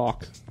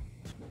talk.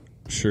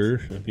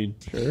 Sure. I mean,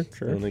 Sure.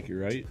 I don't think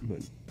you're right,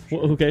 but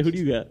Well, okay, who do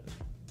you got?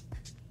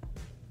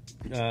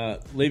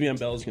 Le'Veon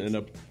Bell is going to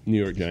end up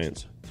New York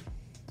Giants.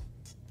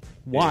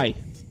 Why?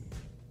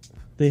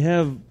 They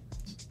have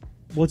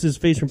what's his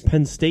face from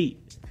Penn State.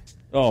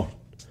 Oh,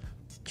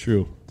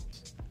 true.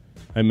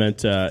 I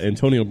meant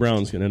Antonio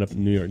Brown's going to end up in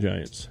the New York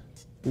Giants.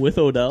 With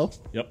Odell?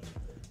 Yep.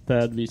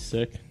 That'd be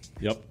sick.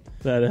 Yep.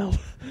 That'd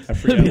I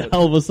forget be a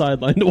hell of a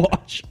sideline to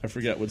watch. I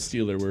forget what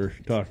Steeler we're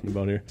talking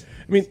about here.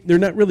 I mean, they're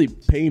not really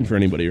paying for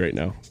anybody right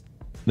now.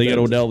 They got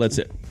Odell, that's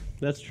it.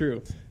 That's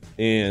true.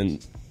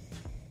 And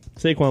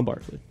Saquon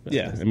Barkley.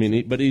 yeah, I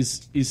mean, but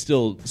he's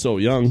still so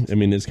young. I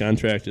mean, his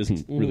contract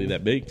isn't really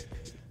that big.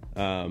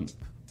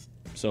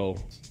 So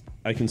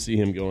I can see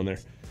him going there.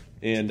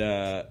 And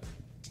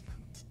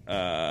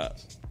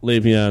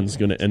Le'Veon's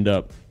going to end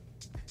up.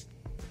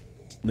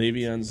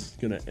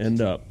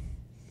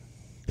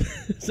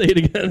 Say it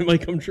again, it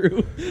might come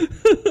true.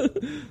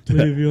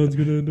 Le'Veon's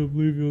going to end up.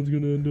 Le'Veon's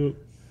going to end up.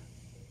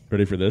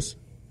 Ready for this?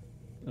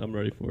 I'm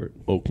ready for it.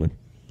 Oakland.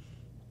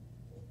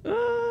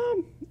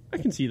 I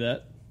can see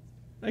that.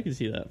 I can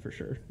see that for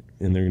sure.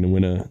 And they're going to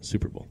win a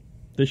Super Bowl.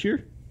 This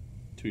year?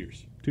 2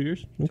 years. 2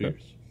 years? 2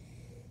 years.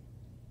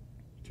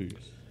 2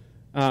 years.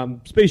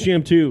 Space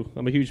Jam 2.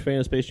 I'm a huge fan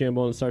of Space Jam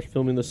 1. It starts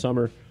filming this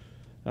summer.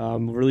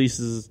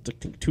 Releases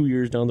 2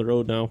 years down the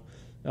road now.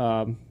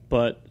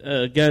 But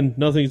again,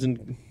 nothing's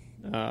in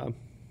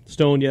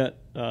stone yet.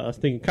 I was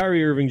thinking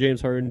Kyrie Irving,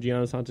 James Harden,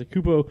 Giannis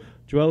Antetokounmpo,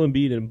 Joel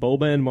Embiid, and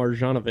Boban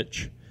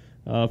Marjanovic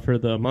for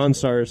the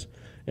Monstars.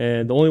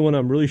 And the only one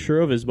I'm really sure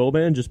of is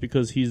Boban, just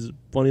because he's a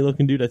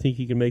funny-looking dude. I think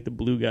he can make the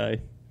blue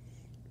guy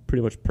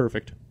pretty much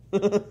perfect.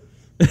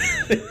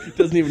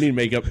 Doesn't even need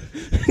makeup.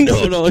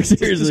 No, like,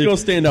 seriously. Just go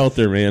stand out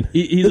there, man.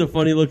 He's a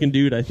funny-looking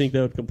dude. I think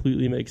that would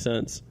completely make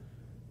sense,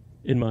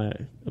 in my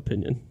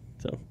opinion.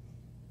 So,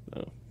 I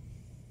don't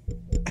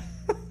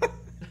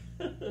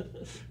know.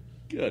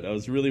 Good. I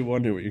was really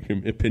wondering what your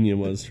opinion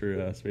was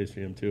for Space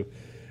Jam 2.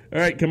 All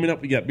right, coming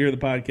up, we got Beer the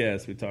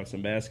Podcast. We talk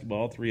some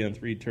basketball,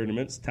 3-on-3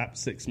 tournaments, top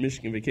 6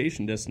 Michigan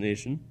vacation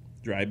destination,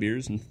 dry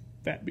beers, and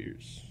fat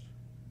beers.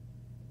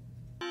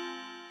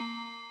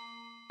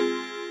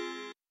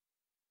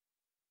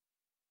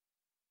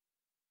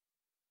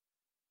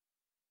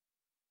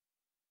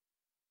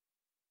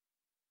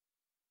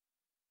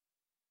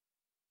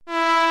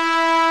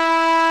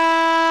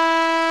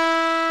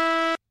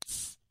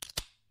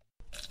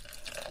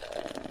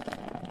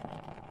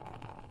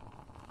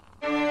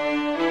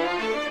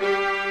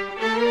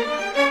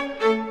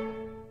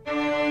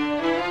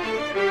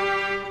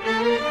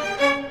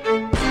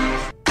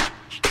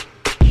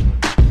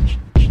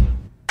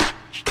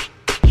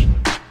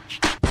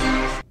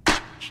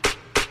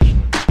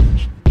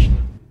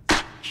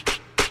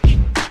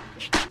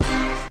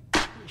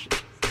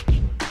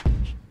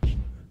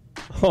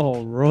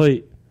 All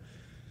right.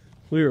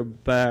 We are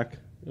back,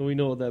 and we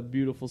know what that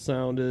beautiful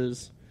sound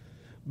is.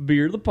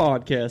 Beer the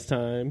podcast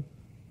time.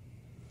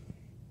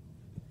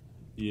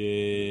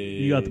 Yay.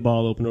 You got the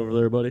ball open over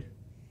there, buddy.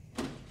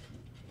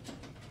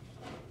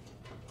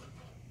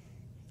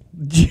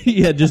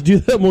 Yeah, just do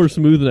that more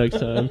smooth next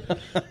time.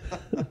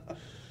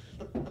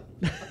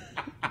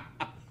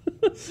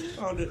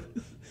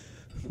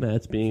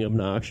 Matt's being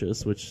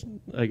obnoxious, which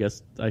I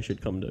guess I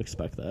should come to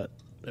expect that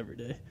every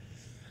day.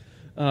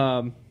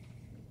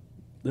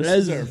 This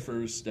is our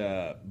first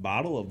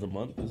bottle of the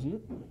month, isn't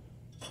it?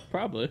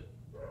 Probably.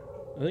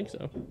 I think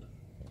so.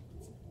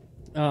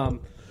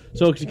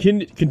 So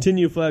to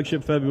continue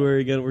Flagship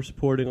February, again, we're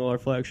supporting all our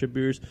flagship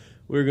beers.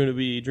 We're going to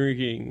be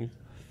drinking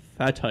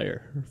Fat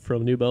Tire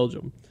from New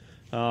Belgium.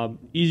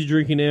 Easy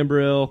drinking amber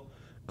ale,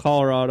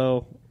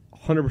 Colorado,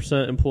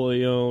 100%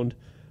 employee owned,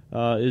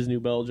 is New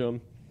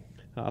Belgium.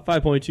 5.2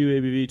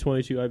 ABV,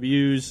 22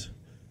 IBUs.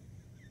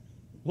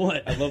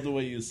 What? I love the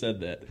way you said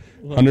that.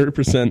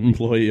 100%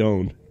 employee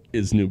owned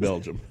is New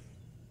Belgium.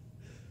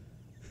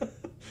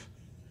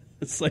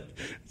 It's like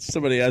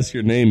somebody asks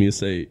your name, you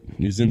say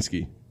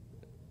Nuzinski,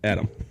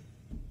 Adam.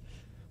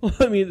 Well,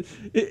 I mean,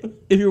 if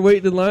you're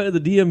waiting in line at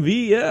the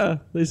DMV, yeah,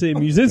 they say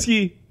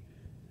Muzinski,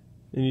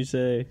 and you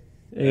say,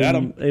 "Hey,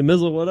 Adam. Hey,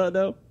 Mizzle, what up,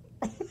 now?"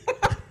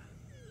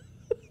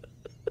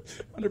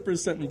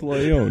 100%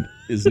 employee owned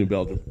is New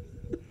Belgium.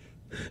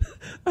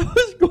 I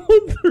was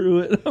going through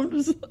it, and I'm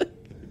just like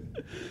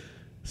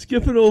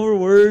skipping over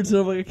words, and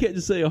I'm like, I can't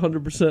just say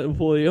 100%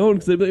 employee owned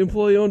because they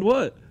employee owned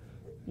what?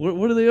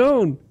 What do they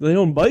own? Do they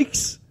own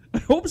bikes? I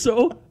hope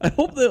so. I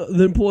hope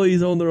the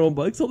employees own their own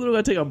bikes. I hope they don't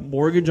got to take a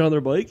mortgage on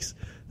their bikes.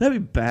 That'd be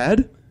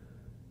bad.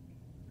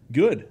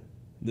 Good.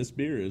 This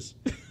beer is.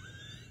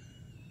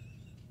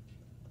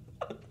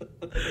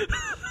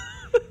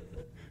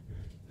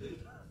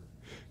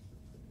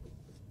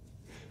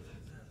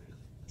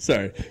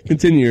 Sorry.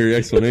 Continue your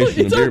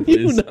explanation of It's beer, on you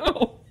please.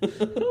 now.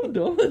 I'm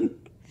done.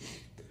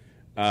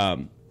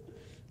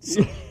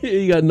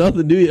 You got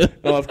nothing, do you?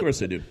 Oh, of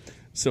course I do.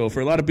 So for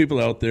a lot of people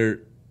out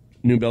there,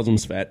 New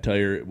Belgium's Fat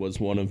Tire was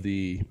one of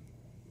the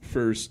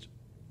first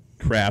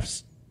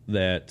crafts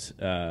that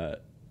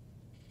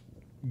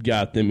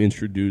got them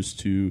introduced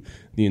to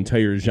the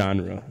entire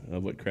genre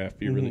of what craft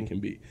beer really can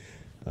be.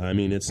 I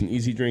mean, it's an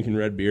easy drinking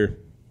red beer.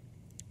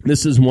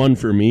 This is one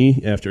for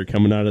me after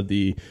coming out of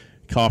the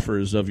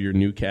coffers of your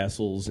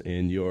Newcastles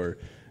and your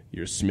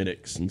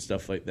Smittix and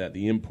stuff like that,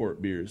 the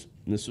import beers.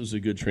 And this was a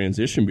good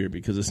transition beer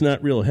because it's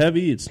not real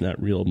heavy, it's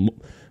not real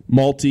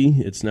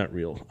malty, it's not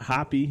real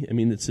hoppy. I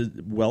mean, it's a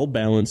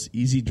well-balanced,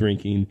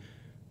 easy-drinking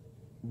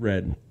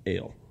red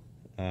ale.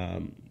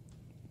 And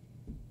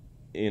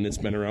it's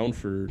been around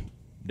for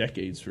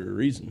decades for a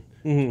reason.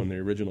 It's one of the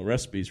original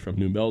recipes from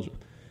New Belgium.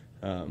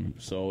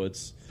 So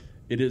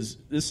this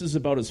is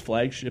about as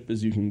flagship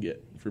as you can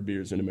get for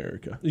beers in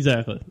America.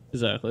 Exactly.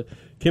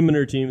 Kim and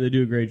her team, they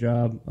do a great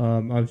job.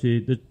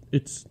 Obviously,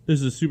 this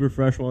is a super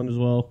fresh one as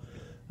well.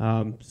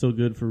 Still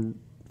good for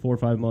 4 or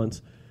 5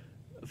 months.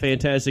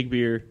 Fantastic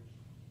beer.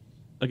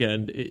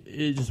 Again,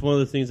 it's just one of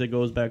the things that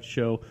goes back to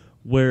show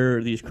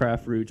where these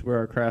craft roots, where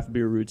our craft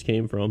beer roots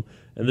came from.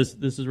 And this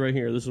is right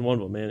here. This is one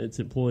of them, man. It's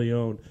employee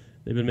owned.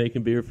 They've been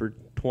making beer for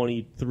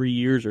 23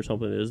 years or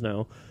something it is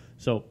now.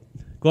 So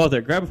go out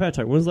there, grab a Fat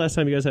Tire. When's the last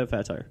time you guys had a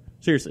Fat Tire?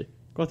 Seriously,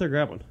 go out there,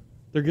 grab one.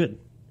 They're good.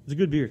 It's a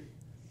good beer.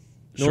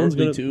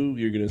 Shortly, too,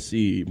 you're going to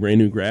see brand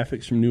new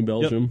graphics from New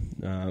Belgium,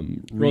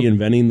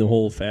 reinventing the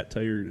whole Fat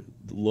Tire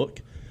look.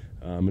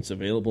 It's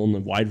available in a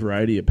wide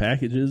variety of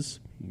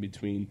packages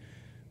between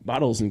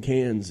bottles and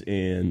cans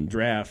and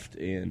draft,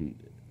 and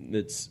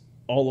it's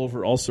all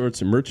over all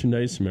sorts of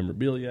merchandise and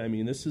memorabilia. I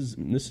mean, this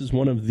is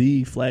one of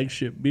the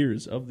flagship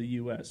beers of the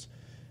U.S.,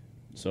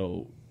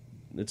 so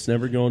it's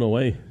never going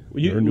away.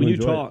 When you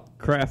talk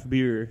craft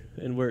beer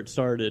and where it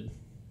started,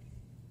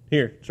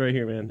 here, it's right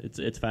here, man.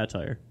 It's Fat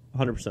Tire,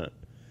 100%.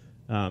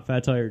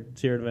 Fat Tire,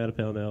 Sierra Nevada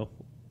Pale Ale,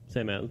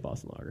 Sam Adams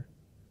Boston Lager,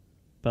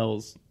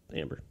 Bell's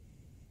Amber.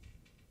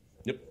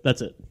 Yep,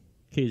 that's it.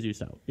 KZU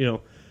Stout. You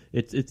know,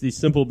 it's these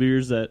simple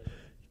beers that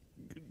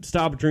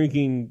stop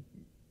drinking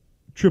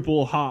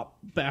triple hop,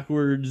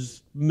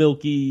 backwards,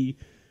 milky,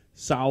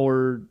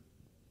 sour,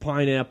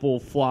 pineapple,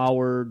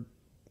 flour,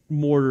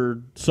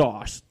 mortar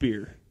sauce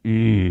beer.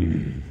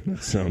 That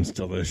sounds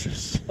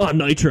delicious. On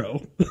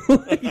nitro.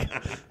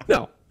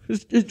 No,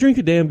 just drink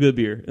a damn good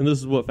beer. And this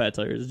is what Fat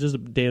Tire is. It's just a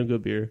damn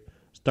good beer,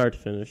 start to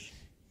finish.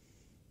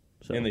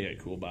 So, and they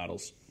got cool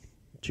bottles.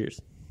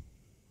 Cheers.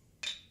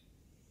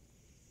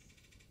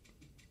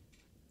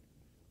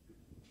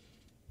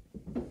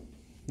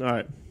 All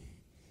right.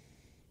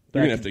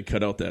 You're going to have to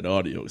cut out that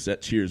audio because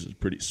that cheers is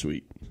pretty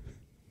sweet.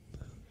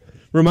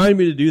 Remind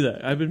me to do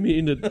that. I've been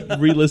meaning to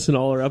re-listen to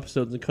all our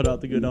episodes and cut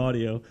out the good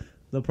audio.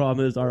 The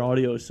problem is our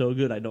audio is so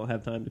good I don't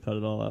have time to cut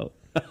it all out.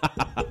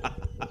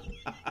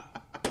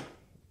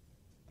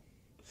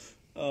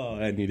 Oh,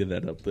 I needed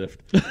that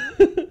uplift.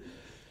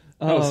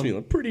 I was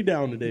feeling pretty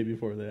down the day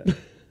before that.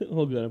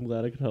 Oh, good. I'm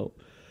glad I could help.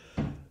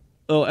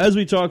 Oh, as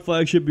we talk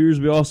flagship beers,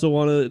 we also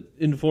want to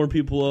inform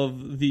people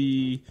of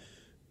the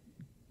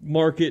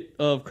market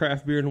of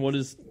craft beer and what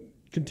is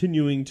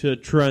continuing to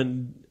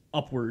trend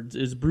upwards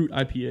is Brut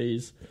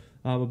IPAs.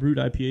 A Brut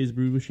IPA is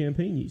brewed with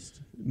champagne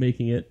yeast,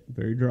 making it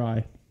very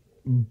dry.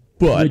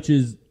 Which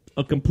is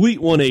a complete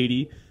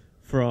 180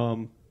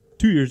 from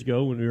 2 years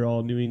ago when we were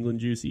all New England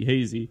Juicy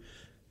Hazy.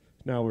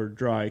 Now we're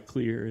dry,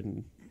 clear,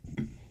 and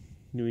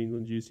New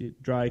England Juicy.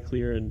 Dry,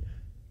 clear, and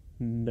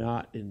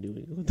not in New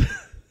England.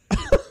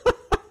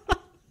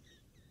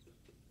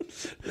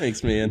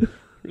 Thanks, man.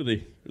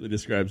 Really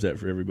describes that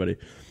for everybody.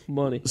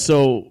 Money.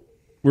 So,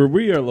 where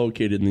we are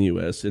located in the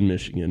U.S., in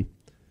Michigan,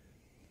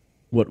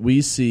 what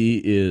we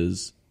see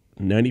is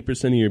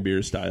 90% of your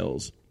beer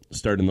styles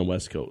start in the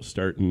West Coast,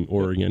 start in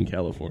Oregon,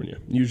 California,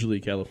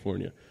 usually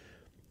California.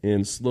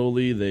 And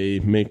slowly they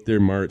make their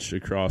march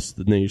across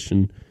the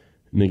nation,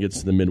 and it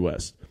gets to the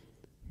Midwest.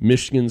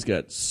 Michigan's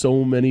got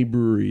so many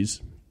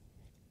breweries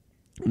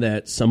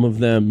that some of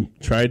them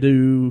try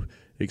to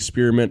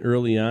experiment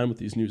early on with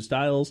these new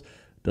styles,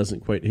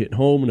 doesn't quite hit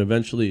home, and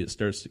eventually it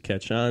starts to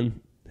catch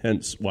on,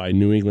 hence why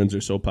New Englands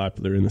are so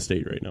popular in the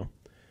state right now.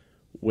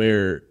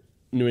 Where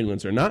New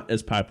Englands are not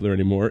as popular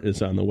anymore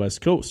is on the West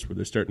Coast, where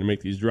they're starting to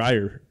make these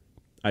drier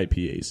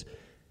IPAs.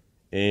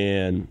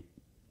 And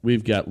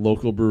we've got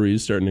local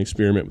breweries starting to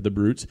experiment with the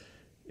Bruts.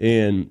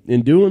 And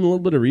in doing a little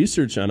bit of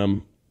research on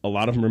them, a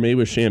lot of them are made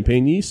with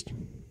champagne yeast,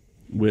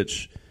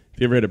 which, if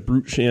you ever had a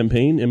Brut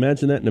champagne,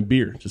 imagine that in a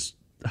beer. Just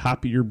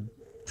hoppier,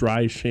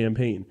 dry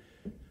champagne.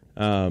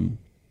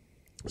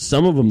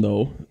 Some of them,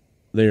 though,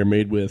 they are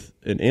made with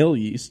an ale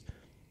yeast,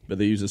 but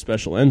they use a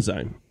special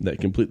enzyme that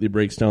completely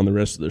breaks down the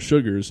rest of the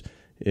sugars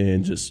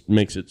and just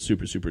makes it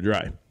super, super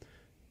dry.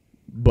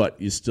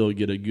 But you still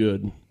get a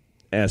good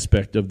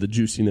aspect of the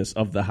juiciness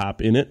of the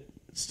hop in it.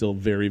 It's still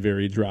very,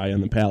 very dry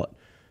on the palate.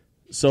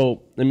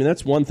 So, I mean,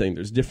 that's one thing.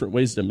 There's different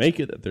ways to make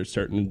it that they're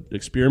starting to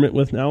experiment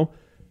with now.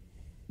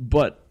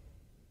 But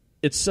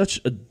it's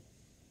such a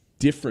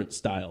different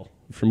style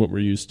from what we're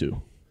used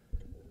to.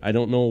 I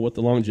don't know what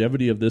the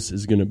longevity of this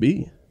is going to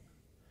be.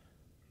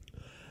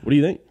 What do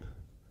you think?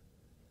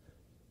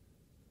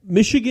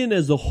 Michigan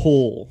as a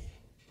whole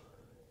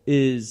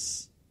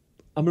is...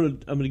 I'm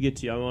gonna get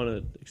to you. I want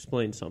to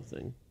explain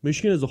something.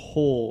 Michigan as a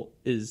whole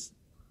is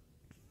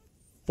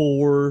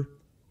 4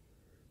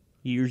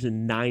 years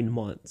and 9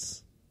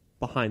 months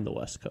behind the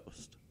West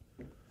Coast.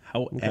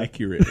 How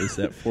accurate is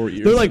that 4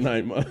 years They're like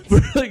and 9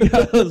 months?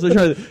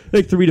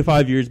 like 3 to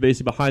 5 years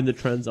basically behind the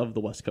trends of the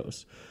West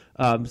Coast.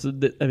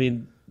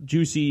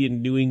 Juicy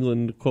and New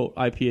England quote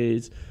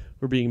IPAs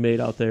were being made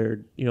out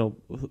there, 4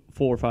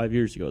 or 5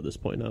 years ago at this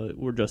point. Now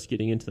we're just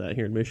getting into that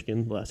here in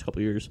Michigan the last couple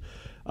of years.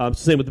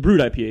 Same with the Brut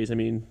IPAs. I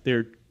mean,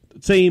 they're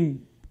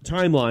same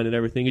timeline and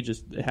everything. It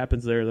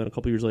happens there, then a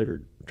couple of years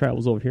later it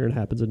travels over here and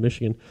happens in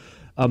Michigan.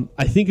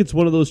 I think it's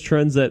one of those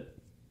trends that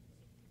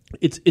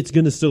it's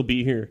going to still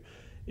be here.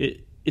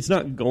 It's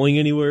not going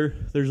anywhere.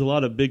 There's a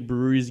lot of big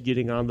breweries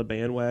getting on the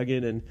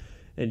bandwagon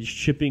and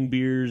shipping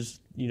beers,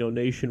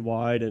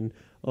 nationwide, and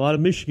a lot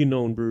of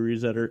Michigan-owned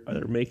breweries that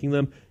are making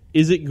them.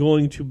 Is it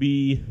going to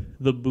be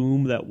the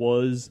boom that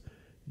was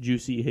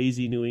Juicy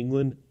Hazy New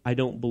England? I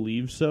don't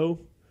believe so,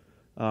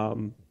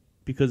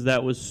 because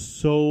that was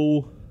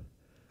so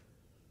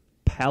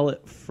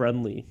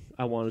palate-friendly,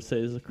 I want to say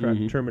is the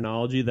correct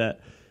terminology, that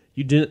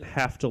you didn't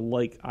have to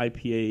like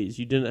IPAs.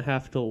 You didn't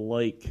have to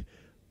like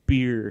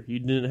beer. You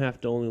didn't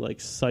have to only like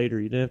cider.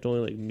 You didn't have to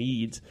only like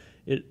meads.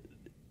 It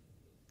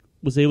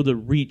was able to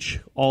reach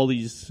all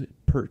these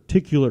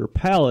particular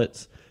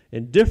palates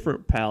and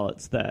different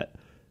palates that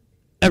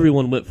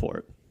everyone went for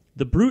it.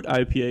 The Brut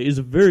IPA is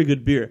a very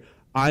good beer.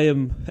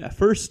 At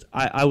first,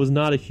 I was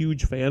not a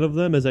huge fan of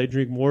them. As I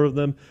drink more of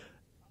them,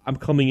 I'm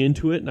coming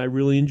into it, and I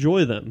really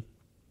enjoy them.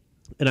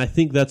 And I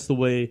think that's the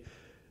way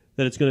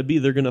that it's going to be.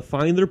 They're going to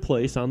find their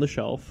place on the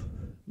shelf.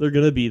 They're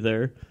going to be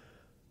there.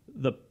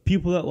 The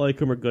people that like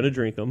them are going to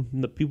drink them,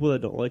 and the people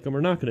that don't like them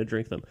are not going to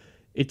drink them.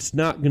 It's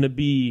not going to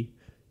be,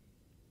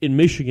 in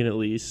Michigan at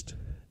least,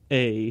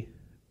 a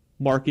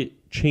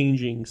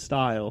market-changing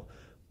style,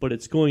 but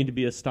it's going to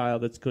be a style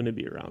that's going to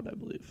be around, I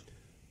believe.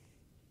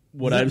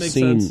 What I've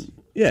seen, sense?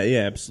 Yeah,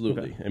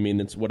 absolutely. Okay. I mean,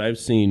 it's what I've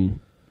seen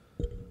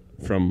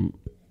from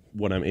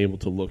what I'm able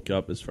to look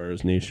up as far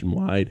as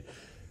nationwide.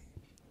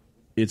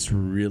 It's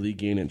really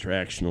gaining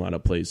traction in a lot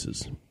of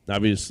places.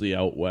 Obviously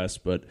out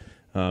west, but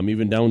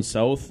even down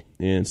south,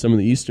 and some of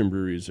the eastern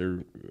breweries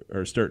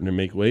are starting to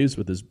make waves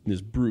with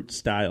this Brut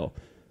style.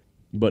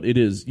 But it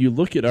is, you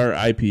look at our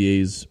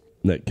IPAs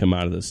that come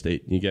out of the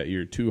state. You got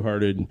your Two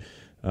Hearted,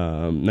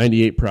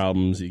 98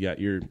 Problems. You got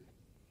your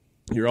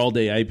all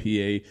day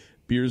IPA.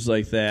 Beers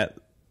like that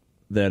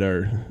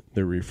they're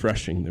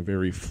refreshing. They're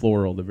very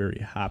floral. They're very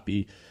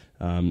hoppy.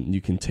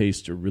 You can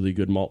taste a really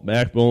good malt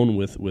backbone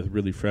with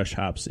really fresh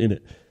hops in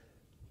it.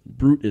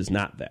 Brut is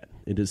not that.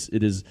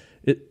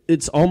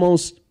 It's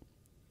almost.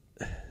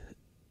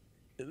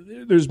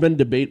 There's been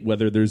debate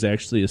whether there's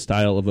actually a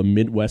style of a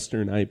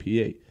Midwestern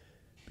IPA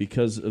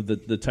because of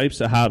the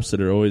types of hops that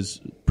are always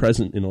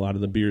present in a lot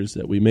of the beers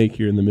that we make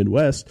here in the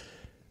Midwest.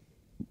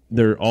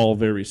 they're all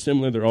very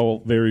similar. They're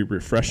all very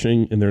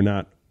refreshing, and they're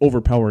not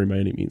overpowering by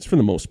any means, for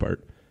the most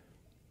part.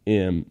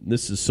 And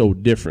this is so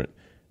different.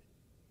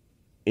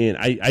 And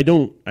I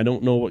don't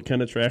know what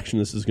kind of traction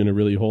this is going to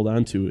really hold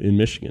on to in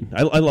Michigan.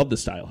 I love the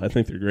style. I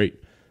think they're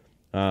great.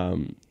 I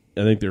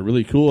think they're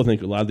really cool. I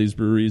think a lot of these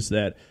breweries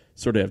that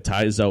sort of have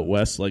ties out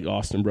west, like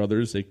Austin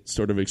Brothers, they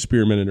sort of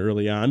experimented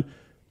early on,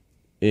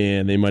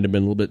 and they might have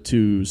been a little bit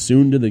too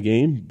soon to the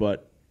game,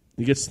 but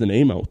it gets the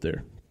name out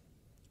there.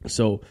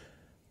 So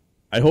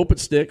I hope it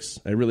sticks.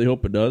 I really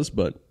hope it does,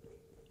 but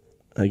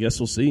I guess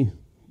we'll see.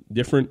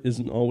 Different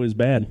isn't always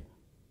bad.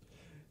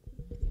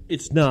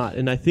 It's not,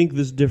 and I think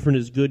this different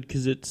is good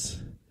because it's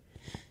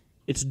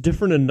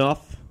different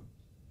enough.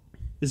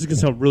 This is going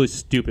to sound really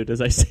stupid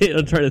as I say it.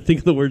 I'm trying to think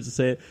of the words to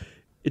say it.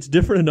 It's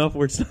different enough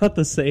where it's not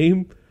the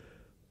same,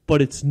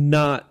 but it's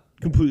not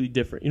completely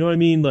different. You know what I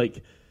mean?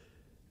 Like,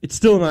 it's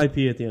still an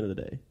IPA at the end of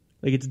the day.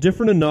 Like, it's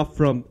different enough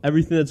from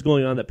everything that's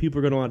going on that people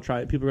are going to want to try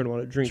it, people are going to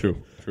want to drink it.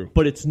 True.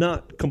 But it's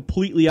not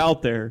completely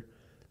out there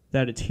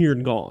that it's here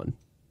and gone.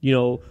 You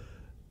know,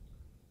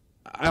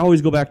 I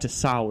always go back to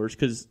sours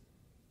because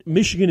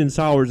Michigan and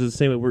sours is the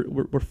same way.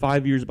 We're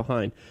 5 years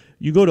behind.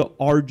 You go to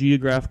our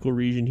geographical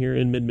region here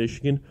in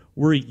mid-Michigan,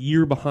 we're a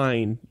year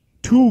behind,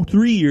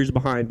 2-3 years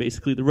behind,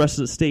 basically, the rest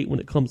of the state when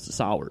it comes to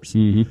sours.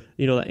 Mm-hmm.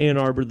 You know, the Ann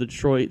Arbor, the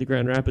Detroit, the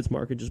Grand Rapids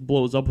market just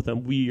blows up with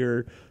them. We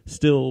are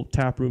still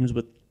tap rooms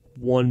with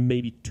 1,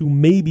 maybe 2,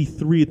 maybe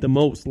 3 at the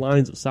most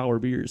lines of sour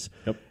beers.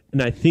 Yep.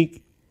 And I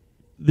think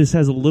this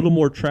has a little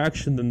more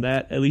traction than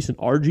that, at least in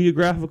our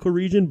geographical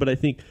region, but I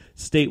think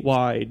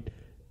statewide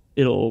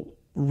it'll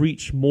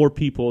reach more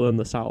people than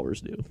the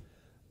sours do.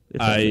 If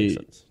that makes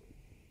sense.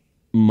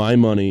 My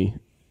money,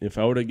 if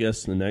I would have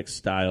guessed the next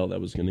style that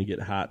was going to get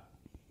hot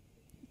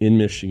in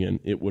Michigan,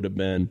 it would have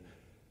been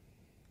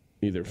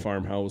either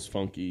farmhouse,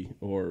 funky,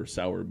 or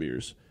sour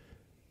beers.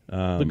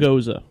 The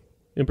Goza,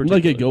 in particular.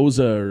 Like a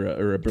Goza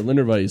or a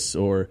Berliner Weiss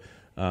or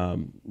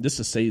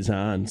just a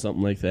Saison,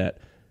 something like that.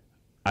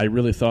 I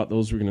really thought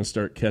those were going to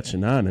start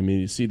catching on. I mean,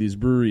 you see these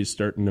breweries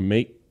starting to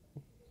make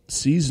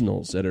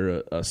seasonals that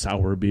are a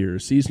sour beer,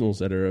 seasonals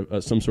that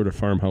are some sort of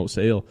farmhouse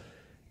ale,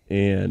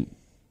 and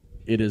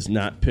it is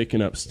not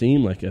picking up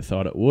steam like I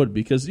thought it would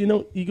because, you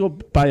know, you go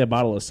buy a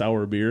bottle of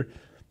sour beer,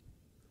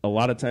 a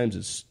lot of times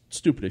it's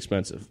stupid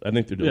expensive. I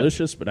think they're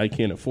delicious, but I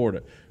can't afford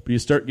it. But you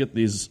start get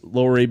these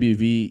lower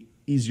ABV,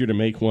 easier to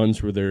make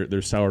ones where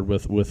they're soured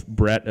with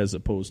Brett as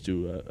opposed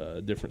to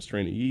a different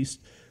strain of yeast.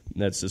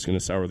 That's just going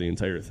to sour the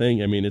entire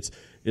thing. I mean,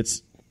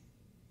 it's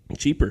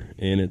cheaper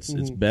and it's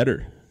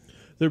better.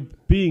 They're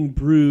being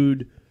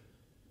brewed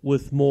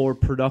with more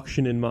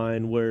production in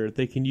mind where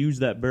they can use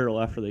that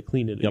barrel after they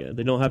clean it again.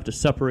 They don't have to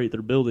separate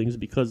their buildings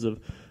because of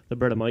the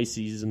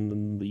Brettanomyces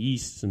and the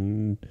yeasts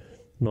and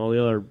all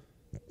the other...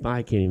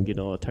 I can't even get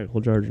all the technical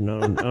jargon.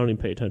 I don't even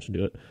pay attention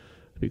to it.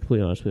 To be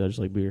completely honest with you, I just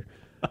like beer.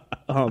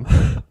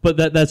 But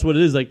that's what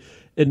it is. Like,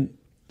 and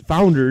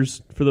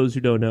Founders, for those who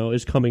don't know,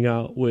 is coming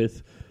out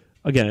with,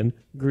 again,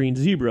 Green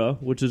Zebra,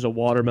 which is a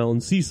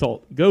watermelon sea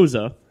salt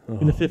Goza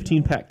in a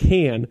 15-pack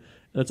can. And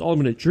that's all I'm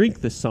going to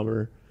drink this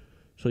summer.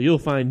 So you'll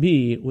find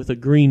me with a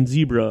Green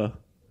Zebra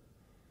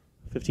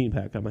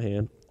 15-pack on my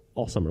hand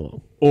all summer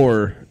long.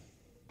 Or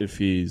if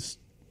he's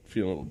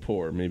feeling a little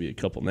poor, maybe a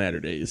couple Natter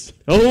Days.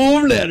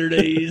 Oh, Natter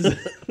Days!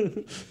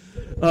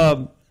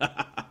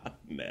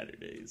 Natter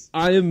Days.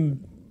 I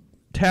am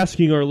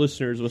tasking our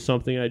listeners with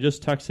something. I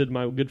just texted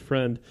my good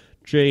friend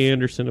Jay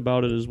Anderson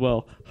about it as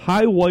well.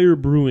 High Wire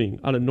Brewing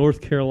out of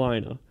North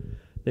Carolina.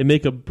 They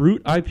make a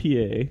Brute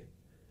IPA.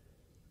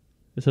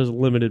 This has a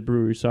limited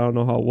brewery, so I don't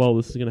know how well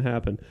this is going to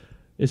happen.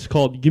 It's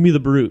called Give Me the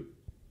Brute.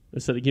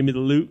 Instead of Give Me the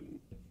Loot,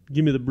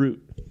 Give Me the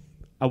Brute.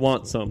 I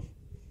want some.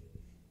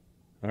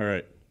 All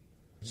right.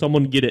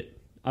 Someone get it.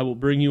 I will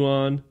bring you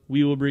on.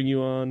 We will bring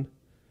you on.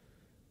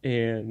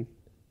 And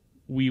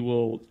we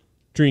will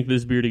drink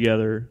this beer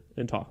together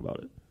and talk about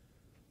it.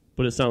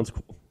 But it sounds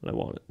cool, and I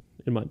want it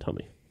in my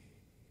tummy.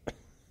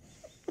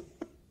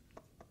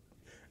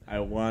 I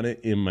want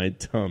it in my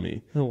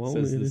tummy. Oh, well,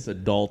 says this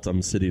adult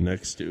I'm sitting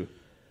next to.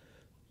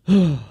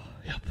 Yep.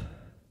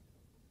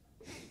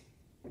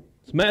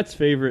 It's Matt's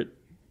favorite.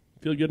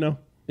 Feel good now?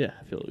 Yeah,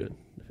 I feel good.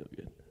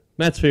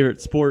 Matt's favorite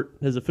sport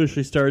has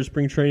officially started.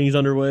 Spring training is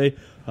underway.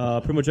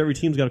 Pretty much every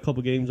team's got a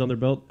couple games on their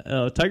belt.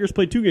 Tigers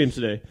played 2 games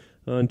today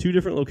in 2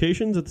 different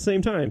locations at the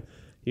same time.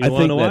 You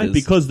want to know why?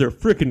 Because they're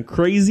freaking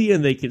crazy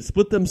and they can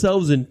split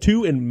themselves in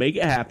 2 and make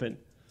it happen.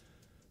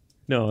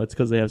 No, it's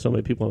because they have so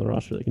many people on the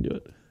roster that can do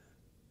it.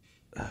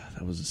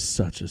 That was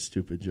such a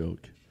stupid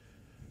joke.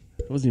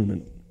 I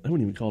wouldn't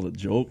even call it a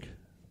joke.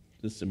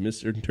 Just a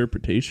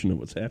misinterpretation of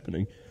what's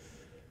happening.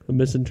 A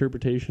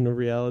misinterpretation of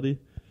reality?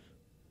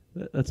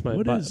 That's my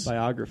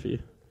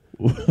biography.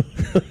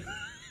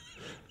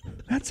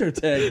 That's our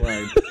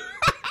tagline.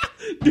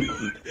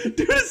 Dude,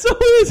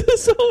 it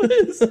so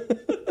is.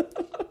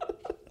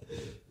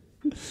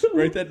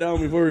 Write that down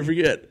before we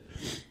forget.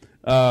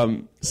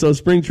 So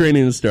spring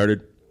training has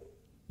started,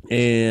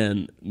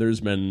 and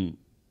there's been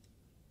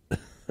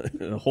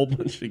a whole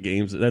bunch of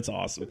games. That's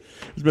awesome.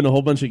 There's been a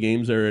whole bunch of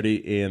games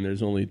already, and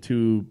there's only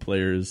 2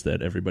 players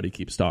that everybody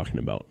keeps talking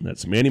about, and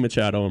that's Manny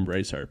Machado and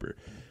Bryce Harper.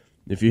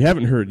 If you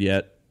haven't heard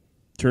yet,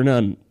 turn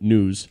on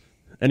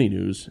any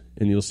news,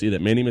 and you'll see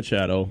that Manny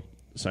Machado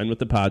signed with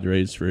the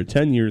Padres for a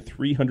 10-year,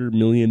 $300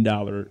 million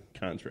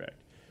contract,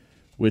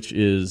 which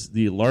is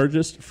the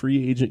largest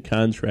free agent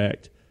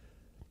contract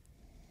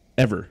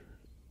ever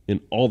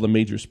in all the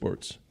major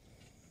sports.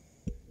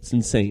 It's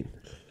insane.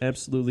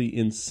 Absolutely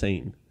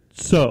insane.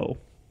 So,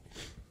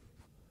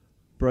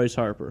 Bryce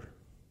Harper.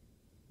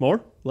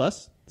 More?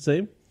 Less?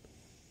 Same?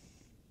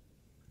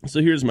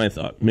 So here's my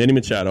thought. Manny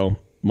Machado,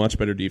 much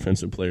better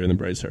defensive player than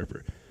Bryce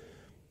Harper.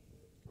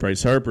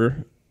 Bryce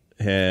Harper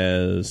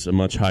has a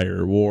much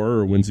higher WAR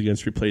or wins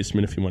against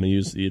replacement if you want to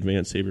use the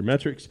advanced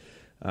sabermetrics.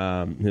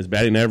 His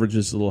batting average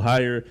is a little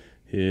higher.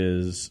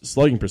 His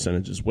slugging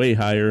percentage is way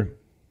higher.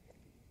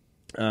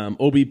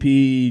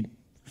 OBP,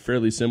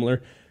 fairly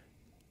similar.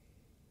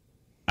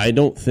 I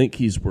don't think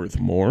he's worth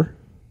more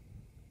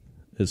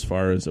as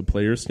far as a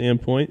player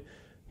standpoint,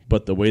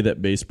 but the way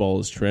that baseball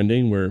is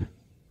trending, where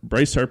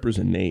Bryce Harper's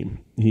a name.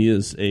 He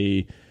is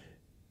a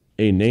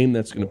name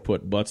that's going to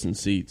put butts in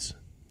seats.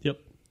 Yep.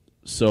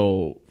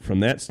 So from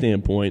that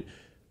standpoint,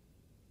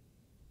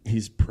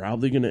 he's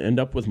probably going to end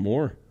up with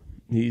more.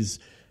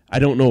 I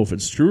don't know if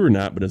it's true or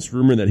not, but it's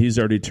rumored that he's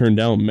already turned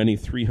down many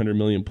 $300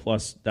 million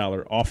plus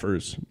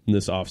offers in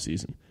this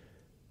offseason,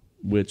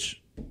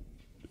 which,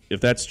 if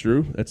that's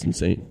true, that's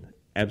insane.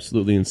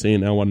 Absolutely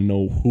insane. I want to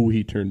know who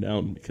he turned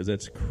down because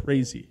that's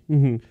crazy.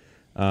 Mm-hmm.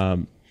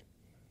 And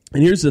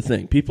here's the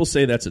thing. People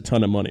say that's a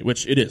ton of money,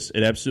 which it is.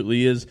 It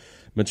absolutely is.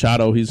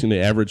 Machado, he's going to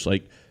average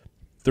like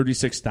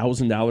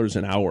 $36,000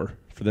 an hour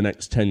for the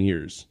next 10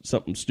 years,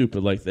 something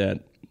stupid like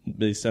that,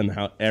 based on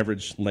how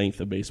average length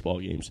of baseball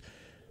games.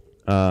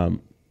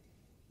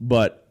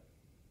 But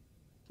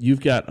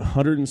you've got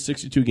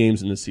 162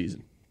 games in the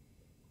season.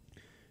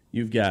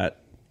 You've got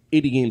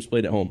 80 games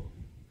played at home.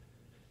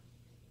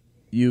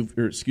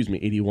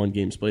 81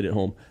 games played at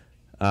home.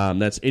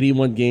 That's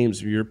 81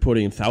 games. You're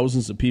putting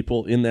thousands of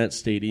people in that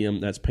stadium.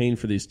 That's paying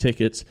for these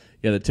tickets.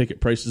 Yeah, the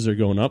ticket prices are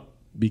going up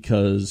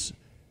because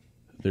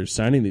they're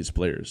signing these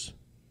players.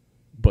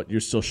 But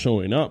you're still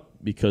showing up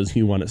because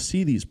you want to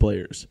see these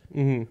players.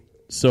 Mm-hmm.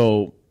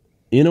 So,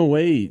 in a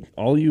way,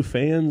 all you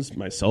fans,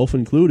 myself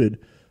included,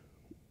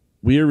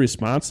 we are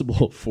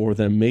responsible for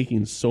them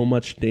making so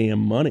much damn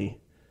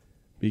money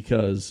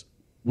because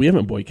we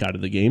haven't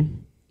boycotted the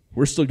game.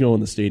 We're still going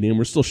to the stadium.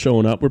 We're still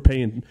showing up. We're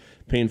paying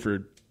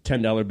for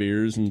 $10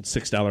 beers and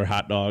 $6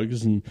 hot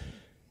dogs and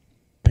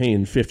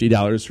paying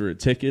 $50 for a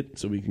ticket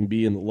so we can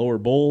be in the lower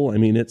bowl. I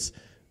mean, it's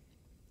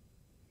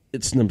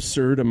an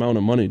absurd amount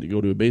of money to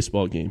go to a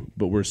baseball game,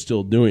 but we're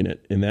still doing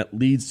it, and that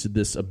leads to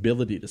this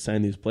ability to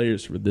sign these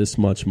players for this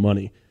much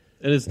money.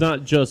 And it's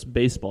not just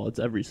baseball; it's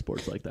every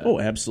sports like that. Oh,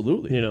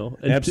 absolutely.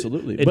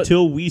 Absolutely.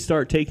 Until we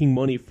start taking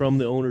money from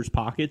the owners'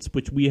 pockets,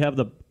 which we have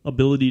the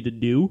ability to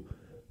do,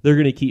 they're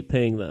going to keep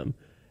paying them,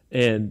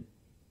 and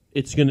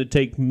it's going to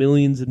take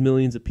millions and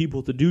millions of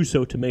people to do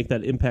so to make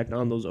that impact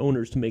on those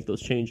owners to make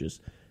those changes.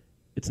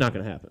 It's not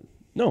going to happen.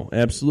 No,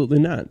 absolutely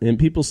not. And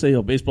people say,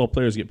 oh, baseball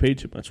players get paid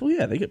too much. Well,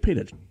 yeah, they get paid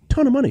a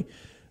ton of money,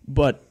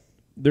 but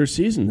their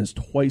season is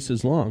twice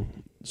as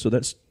long. So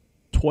that's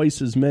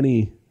twice as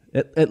many,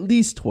 at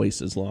least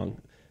twice as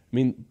long. I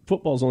mean,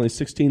 football's only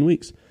 16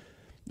 weeks.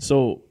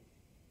 So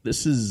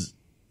this is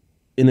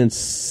an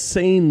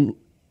insane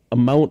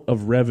amount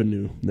of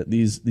revenue that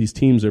these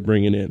teams are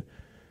bringing in.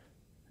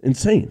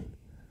 Insane.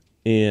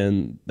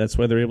 And that's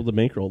why they're able to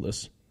bankroll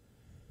this.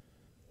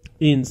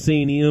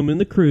 Insanium in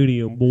the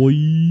cranium, boy.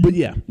 But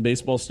yeah,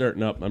 baseball's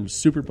starting up. I'm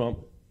super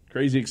pumped,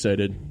 crazy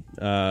excited.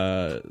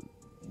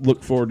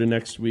 Look forward to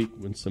next week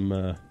when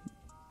some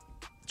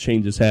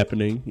changes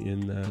happening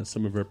in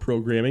some of our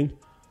programming.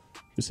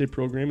 You say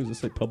programming? Is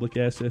this like public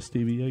access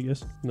TV, I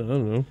guess? No, I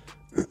don't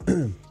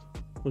know.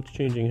 What's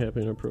changing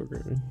happening in our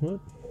programming? What?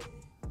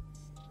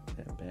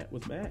 At Bat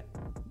with Matt.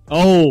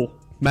 Oh,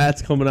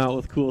 Matt's coming out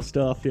with cool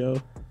stuff,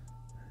 yo.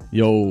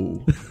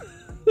 Yo.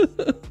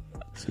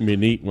 It's going to be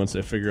neat once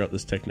I figure out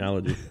this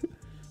technology.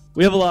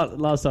 We have a lot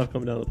of stuff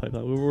coming down the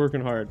pipeline. We're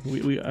working hard.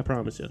 I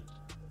promise you.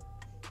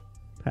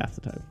 Half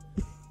the time.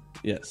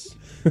 Yes.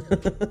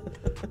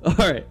 All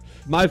right.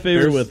 My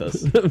favorite. Bear with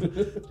us.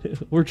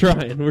 We're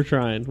trying.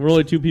 We're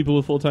only 2 people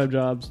with full-time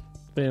jobs,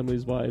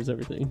 families, wives,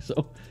 everything.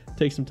 So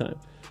take some time.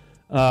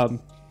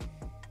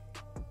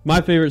 My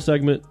favorite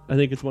segment, I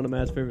think it's one of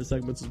Matt's favorite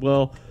segments as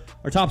well,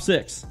 our top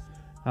 6.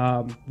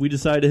 We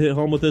decided to hit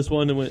home with this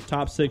one and went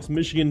top 6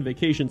 Michigan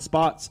vacation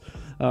spots,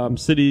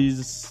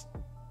 cities,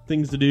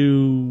 things to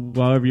do,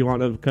 however you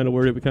want to kind of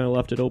word it. We kind of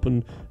left it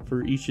open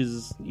for each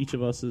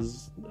of us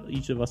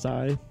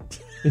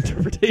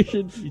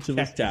interpretation.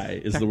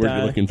 Cacti is the word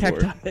you're looking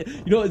for.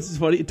 You know, it's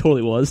funny. It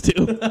totally was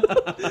too.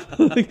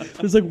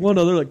 There's like one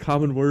other like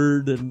common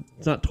word, and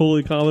it's not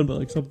totally common, but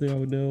like something I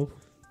would know.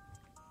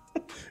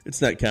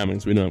 It's not common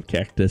because we don't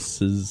have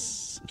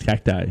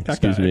cacti.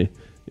 Excuse me.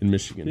 In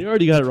Michigan. You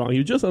already got it wrong. You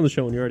were just on the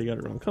show and you already got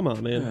it wrong. Come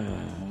on,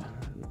 man.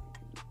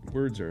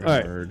 Words are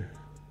right. hard.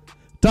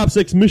 Top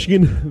 6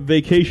 Michigan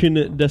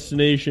vacation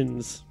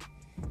destinations.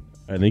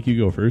 I think you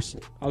go first.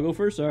 I'll go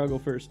first. I'll go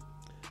first.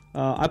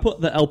 I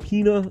put the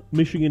Alpena,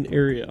 Michigan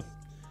area.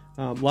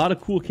 A lot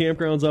of cool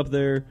campgrounds up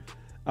there.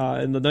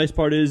 And the nice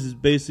part is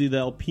basically the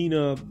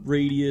Alpena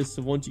radius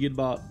of once you get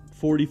about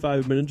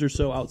 45 minutes or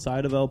so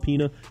outside of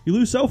Alpena, you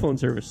lose cell phone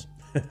service.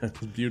 It's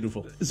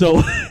beautiful. So,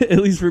 at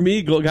least for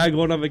me, guy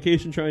going on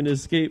vacation trying to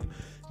escape,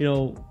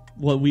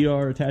 what we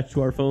are attached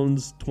to our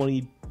phones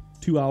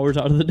 22 hours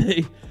out of the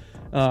day.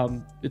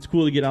 It's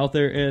cool to get out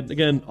there. And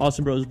again,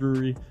 Austin Bros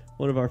Brewery,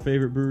 one of our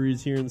favorite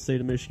breweries here in the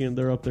state of Michigan.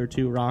 They're up there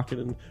too, rocking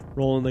and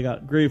rolling. They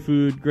got great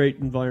food, great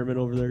environment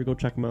over there. Go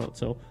check them out.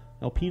 So,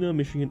 Alpena,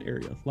 Michigan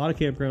area. A lot of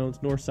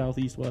campgrounds, north, south,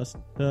 east, west.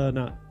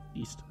 Not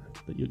east,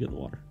 but you'll get in the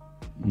water.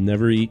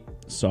 Never eat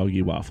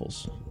soggy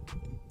waffles.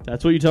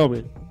 That's what you tell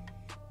me.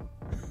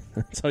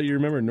 That's how you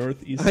remember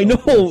northeast. I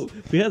know.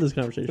 We had this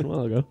conversation a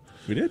while ago.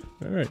 We did?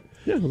 All right.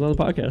 Yeah, it was on the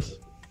podcast.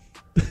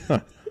 All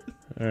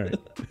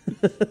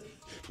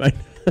right.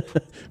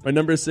 My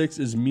number 6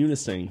 is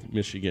Munising,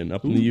 Michigan,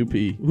 up in the UP.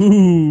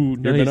 Ooh,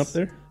 nice. You ever been up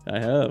there? I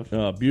have.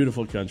 Oh,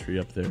 beautiful country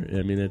up there.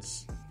 I mean,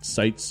 it's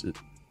sights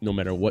no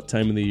matter what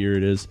time of the year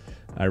it is.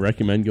 I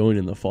recommend going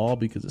in the fall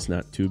because it's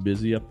not too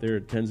busy up there.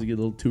 It tends to get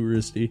a little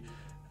touristy.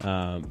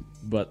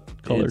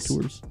 But Color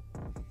tours.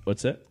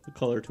 What's that? The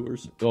color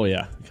tours. Oh,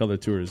 yeah. Color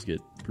tours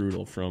get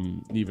brutal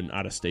from even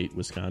out of state,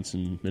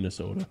 Wisconsin,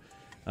 Minnesota.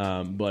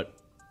 But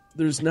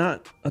there's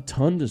not a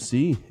ton to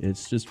see.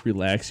 It's just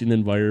relaxing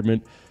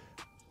environment,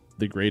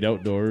 the great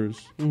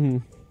outdoors. Mm-hmm.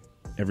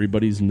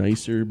 Everybody's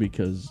nicer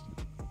because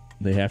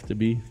they have to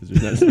be because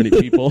there's not as many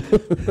people.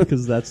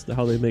 Because that's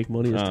how they make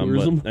money is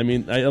tourism. But, I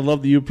mean, I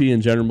love the UP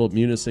in general, but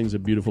Munising's a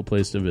beautiful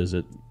place to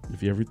visit.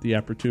 If you ever get the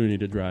opportunity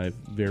to drive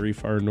very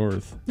far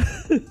north,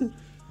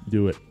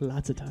 do it.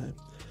 Lots of time.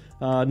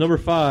 Number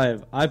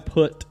 5, I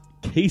put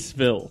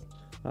Caseville.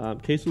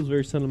 Caseville's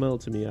very sentimental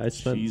to me. I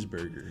spent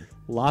Cheeseburger.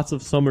 lots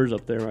of summers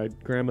up there. My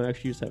grandma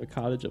actually used to have a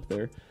cottage up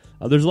there.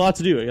 There's a lot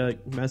to do.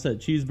 Like Matt said,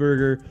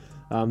 cheeseburger.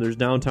 There's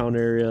downtown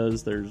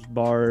areas. There's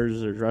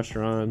bars. There's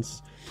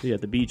restaurants. You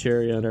got the beach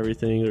area and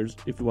everything. There's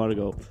if you want to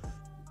go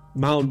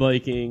mountain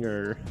biking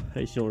or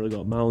if you don't want to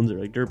go mountains or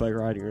like dirt bike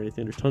riding or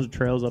anything. There's tons of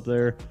trails up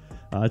there.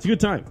 It's a good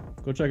time.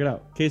 Go check it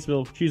out.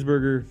 Caseville,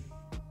 cheeseburger.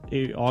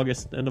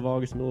 August, end of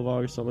August, middle of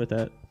August, something like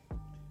that.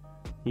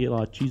 You get a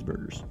lot of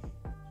cheeseburgers.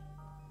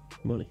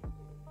 Money.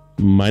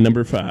 My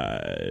number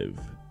 5,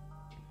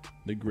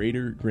 the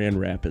greater Grand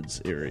Rapids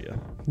area.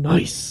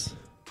 Nice.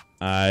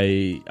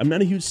 I'm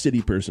not a huge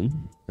city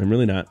person. I'm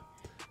really not.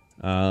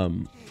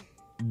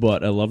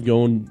 But I love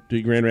going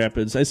to Grand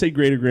Rapids. I say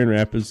greater Grand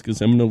Rapids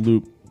because I'm going to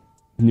loop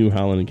New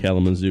Holland and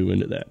Kalamazoo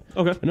into that.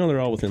 Okay. I know they're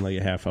all within like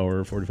a half hour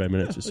or 45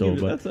 minutes or so,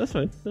 but that's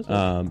fine. That's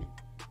fine.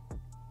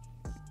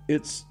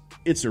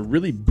 It's a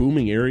really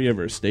booming area of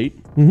our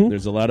state. Mm-hmm.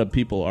 There's a lot of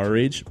people our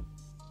age,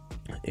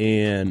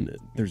 and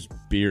there's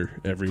beer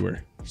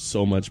everywhere.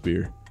 So much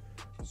beer.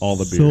 All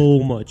the beer. So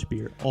much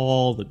beer.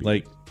 All the beer.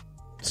 Like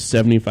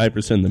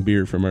 75% of the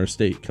beer from our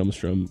state comes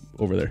from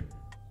over there.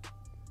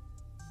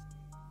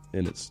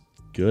 And it's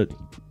good.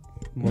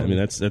 I mean,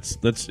 that's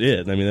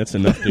it. I mean, that's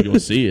enough to go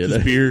see it.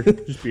 Just beer.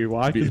 Just beer.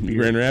 Why? Because beer.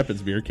 Grand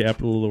Rapids, beer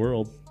capital of the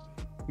world.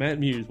 Matt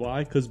Muse.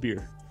 Why? Because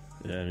beer.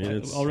 Yeah, I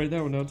mean, I'll write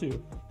that one down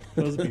too.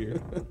 Because beer.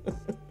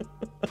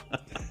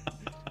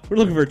 We're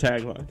looking for a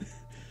tagline.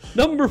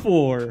 Number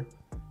 4,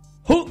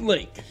 Houghton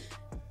Lake.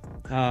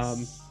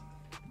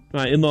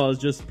 My in-laws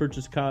just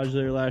purchased a cottage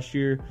there last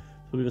year,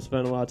 so we've been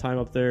spending a lot of time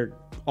up there.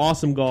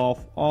 Awesome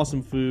golf,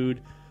 awesome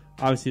food.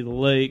 Obviously, the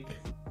lake.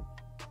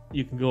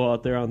 You can go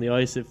out there on the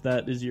ice if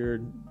that is your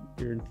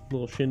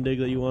little shindig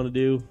that you want to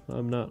do.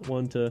 I'm not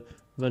one to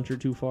venture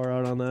too far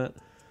out on that.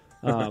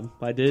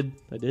 I did.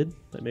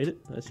 I made it.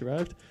 I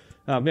survived.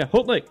 Yeah,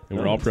 Houghton Lake. And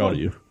we're all proud of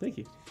you. Thank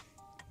you.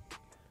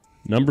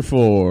 Number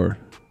 4,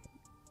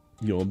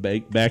 going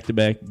back to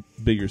back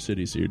bigger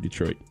cities here,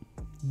 Detroit.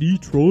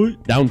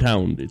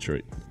 Downtown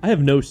Detroit. I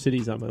have no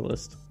cities on my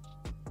list.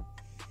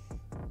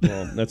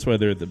 Well, that's why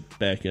they're at the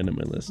back end of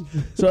my list.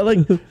 So I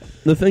like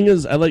the thing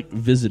is I like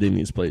visiting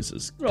these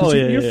places. Oh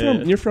yeah,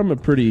 you're from a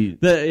pretty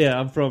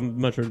I'm from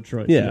Metro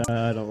Detroit. Yeah,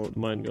 I don't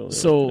mind going.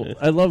 So there.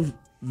 I love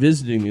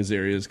visiting these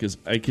areas because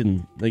I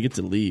get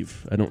to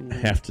leave. I don't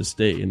have to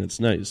stay, and it's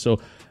nice. So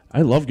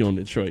I love going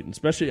to Detroit, and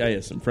especially I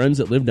have some friends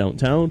that live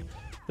downtown.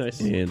 Nice.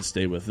 And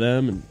stay with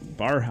them and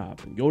bar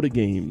hop and go to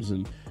games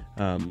and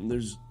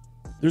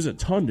there's a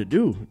ton to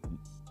do.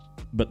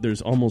 But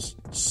there's almost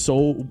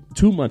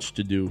too much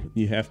to do.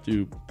 You have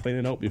to plan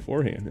it out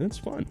beforehand, and it's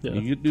fun. Yeah.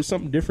 You do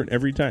something different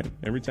every time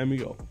you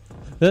go.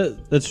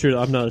 That's true.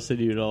 I'm not a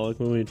city at all.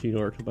 Like when we went to New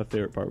York, my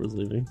favorite part was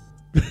leaving.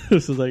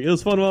 This was like, it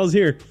was fun while I was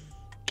here.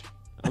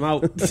 I'm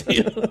out.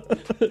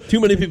 Too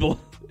many people.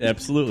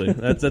 Absolutely.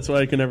 That's why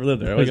I can never live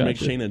there. I always make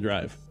Shayna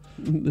drive.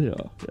 Yeah.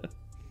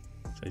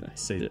 I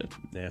say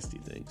nasty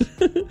things.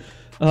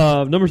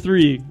 Number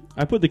 3,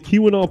 I put the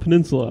Keweenaw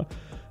Peninsula.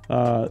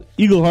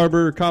 Eagle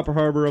Harbor, Copper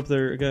Harbor up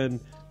there. Again,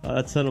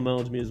 That's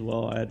sentimental to me as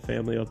well. I had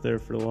family up there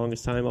for the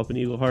longest time up in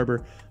Eagle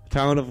Harbor, a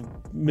town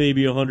of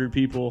maybe 100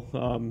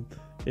 people.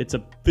 It's a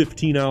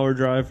 15-hour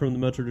drive from the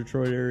Metro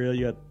Detroit area.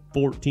 You got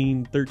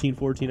 14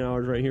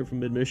 hours right here from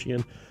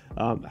mid-Michigan.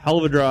 Hell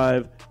of a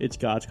drive. It's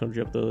God's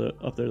country up there,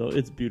 though.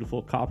 It's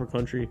beautiful. Copper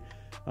country.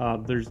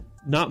 There's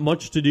not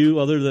much to do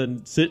other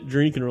than sit,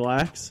 drink, and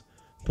relax,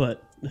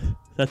 but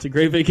that's a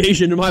great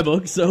vacation in my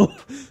book, so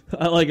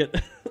I like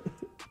it.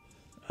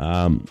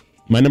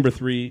 My number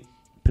 3,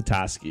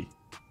 Petoskey.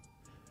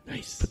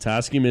 Nice.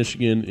 Petoskey,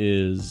 Michigan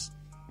is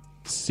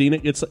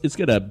scenic. It's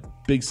got a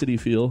big city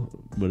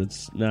feel, but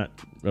it's not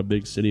a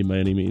big city by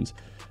any means.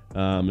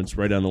 It's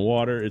right on the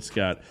water. It's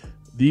got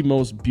the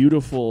most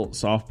beautiful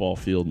softball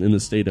field in the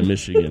state of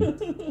Michigan.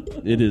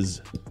 It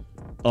is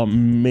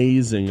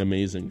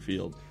amazing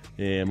field.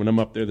 And when I'm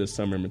up there this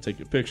summer, I'm going to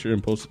take a picture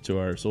and post it to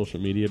our social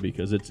media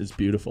because it's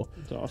beautiful.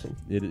 It's awesome.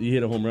 You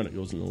hit a home run, it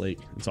goes in the lake.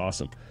 It's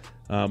awesome.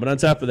 But on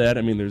top of that,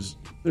 I mean, there's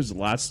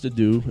lots to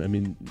do. I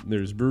mean,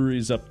 there's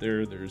breweries up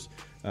there. There's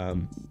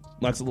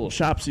lots of little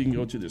shops you can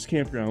go to. There's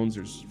campgrounds.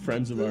 There's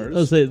friends of ours. I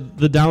was say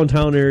the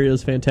downtown area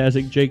is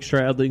fantastic. Jake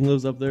Stradling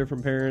lives up there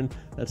from Perrin.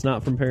 That's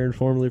not from Perrin,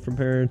 formerly from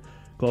Perrin.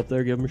 Go up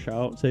there, give him a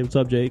shout. Say what's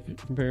up, Jake,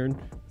 from Perrin.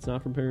 It's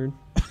not from Perrin.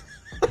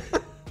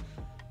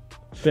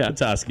 Yeah,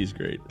 Petoskey's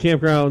great.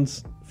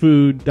 Campgrounds,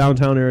 food,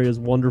 downtown area is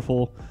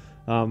wonderful.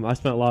 I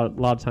spent a lot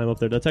of time up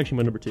there. That's actually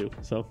my number 2.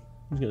 So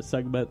I'm just gonna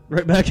segment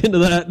right back into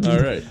that. All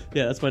right.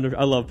 Yeah, that's my number.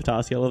 I love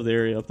Petoskey. I love the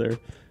area up there.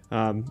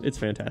 It's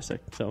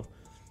fantastic. So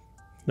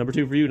number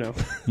 2 for you now.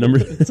 Number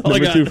all I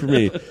got. 2 for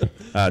me,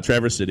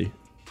 Traverse City.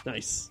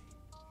 Nice.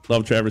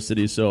 Love Traverse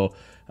City. So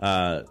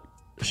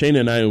Shane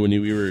and I, when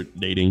we were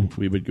dating,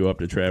 we would go up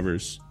to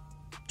Traverse,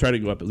 try to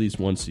go up at least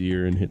once a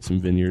year and hit some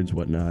vineyards,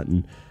 whatnot.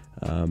 And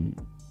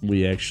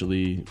we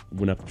actually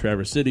went up to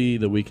Traverse City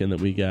the weekend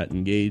that we got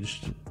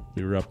engaged.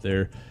 We were up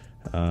there.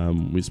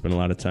 We spent a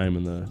lot of time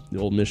in the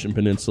old Mission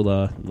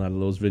Peninsula, a lot of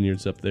those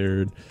vineyards up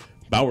there.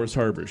 Bowers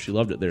Harbor, she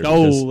loved it there.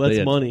 Oh,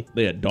 that's money.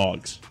 They had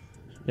dogs.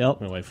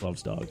 Yep. My wife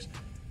loves dogs.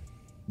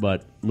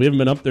 But we haven't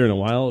been up there in a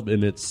while,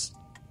 and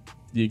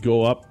you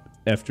go up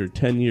after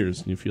 10 years,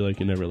 and you feel like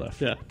you never left.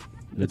 Yeah.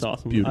 It's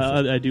awesome.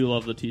 Beautiful. I do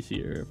love the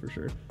TC area for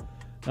sure.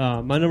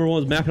 My number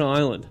 1 is Mackinac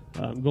Island.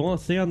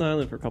 Stay on the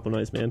island for a couple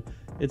nights, man.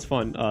 It's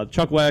fun.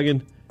 Chuck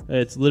Wagon.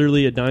 It's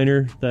literally a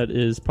diner that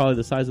is probably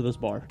the size of this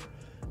bar.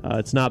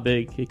 It's not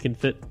big. It can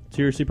fit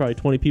seriously probably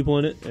 20 people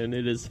in it, and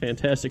it is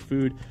fantastic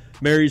food.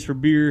 Mary's for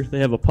beer. They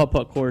have a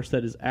putt-putt course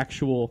that is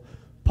actual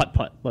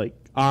putt-putt, like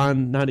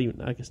on not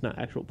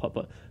actual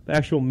putt-putt, but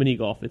actual mini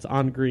golf. It's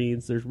on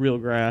greens. There's real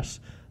grass.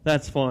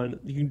 That's fun.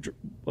 You can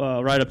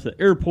ride up to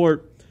the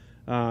airport.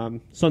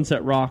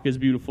 Sunset Rock is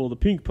beautiful. The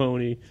Pink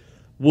Pony.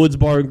 Woods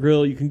Bar and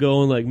Grill, you can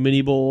go in like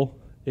mini bowl.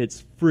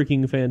 It's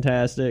freaking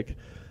fantastic.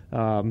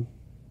 And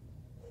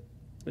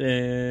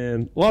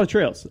a lot of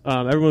trails.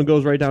 Everyone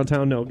goes right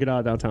downtown. No, get out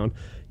of downtown.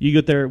 You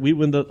get there. We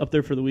went up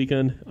there for the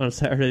weekend on a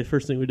Saturday. The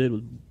first thing we did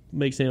was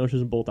make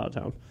sandwiches and bolt out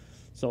town.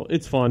 So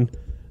it's fun.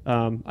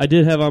 I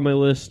did have on my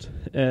list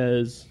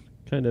as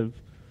kind of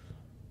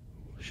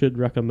should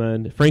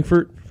recommend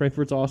Frankfurt.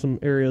 Frankfurt's awesome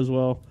area as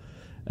well.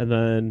 And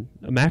then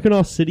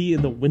Mackinac City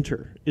in the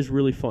winter is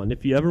really fun.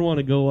 If you ever want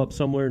to go up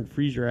somewhere and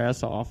freeze your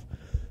ass off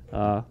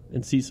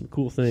and see some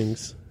cool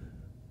things,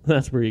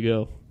 that's where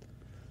you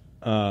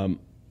go.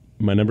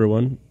 My number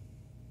 1,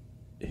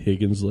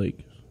 Higgins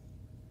Lake.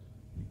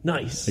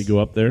 Nice. I go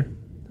up there.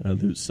 I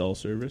do cell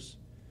service.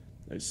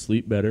 I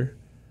sleep better.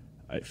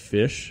 I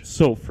fish.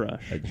 So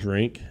fresh. I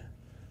drink.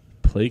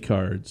 Play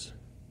cards.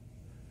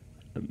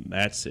 And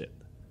that's it.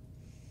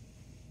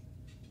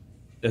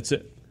 That's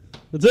it.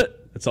 That's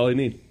it. That's all I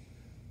need.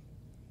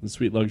 The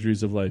sweet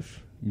luxuries of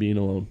life. Being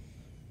alone.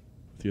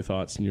 With your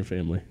thoughts and your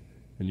family.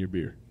 And your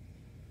beer.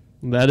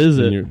 That is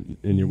it.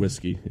 And your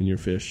whiskey. And your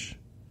fish.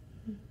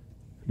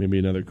 Maybe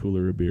another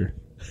cooler of beer.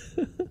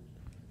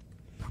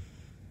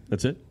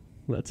 That's it.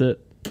 That's it.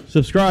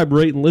 Subscribe,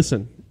 rate, and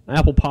listen.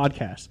 Apple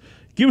Podcasts.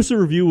 Give us a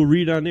review. We'll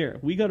read it on air.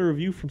 We got a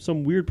review from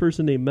some weird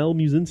person named Mel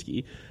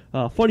Musinski.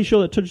 Funny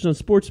show that touches on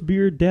sports,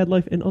 beer, dad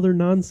life, and other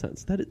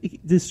nonsense.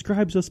 It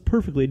describes us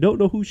perfectly. Don't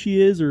know who she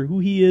is or who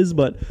he is,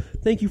 but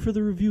thank you for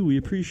the review. We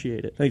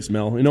appreciate it. Thanks,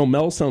 Mel.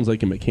 Mel sounds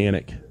like a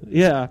mechanic.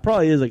 Yeah,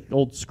 probably is like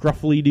old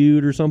scruffly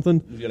dude or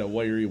something. He's got a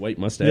wiry white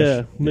mustache.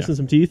 Yeah, missing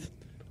some teeth.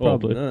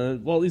 Probably.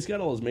 Well, he's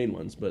got all his main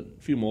ones, but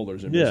a few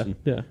molars are missing.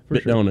 Yeah, for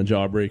Bit sure. down a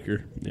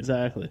jawbreaker. Yeah.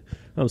 Exactly.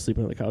 I was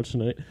sleeping on the couch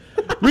tonight.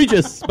 Reach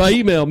us by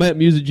email,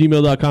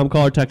 mattmuse@gmail.com.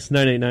 Call or text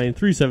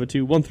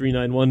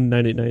 989-372-1391,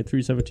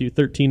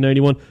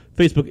 989-372-1391.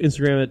 Facebook,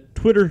 Instagram, at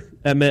Twitter,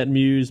 at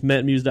mattmuse,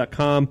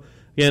 mattmuse.com.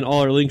 Again,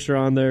 all our links are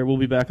on there. We'll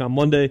be back on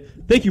Monday.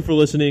 Thank you for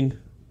listening.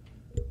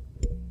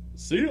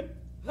 See ya.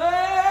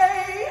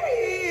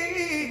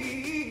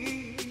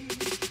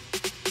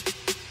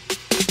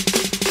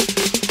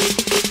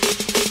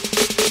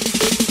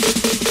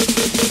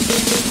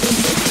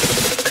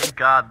 Thank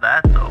God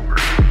that's over.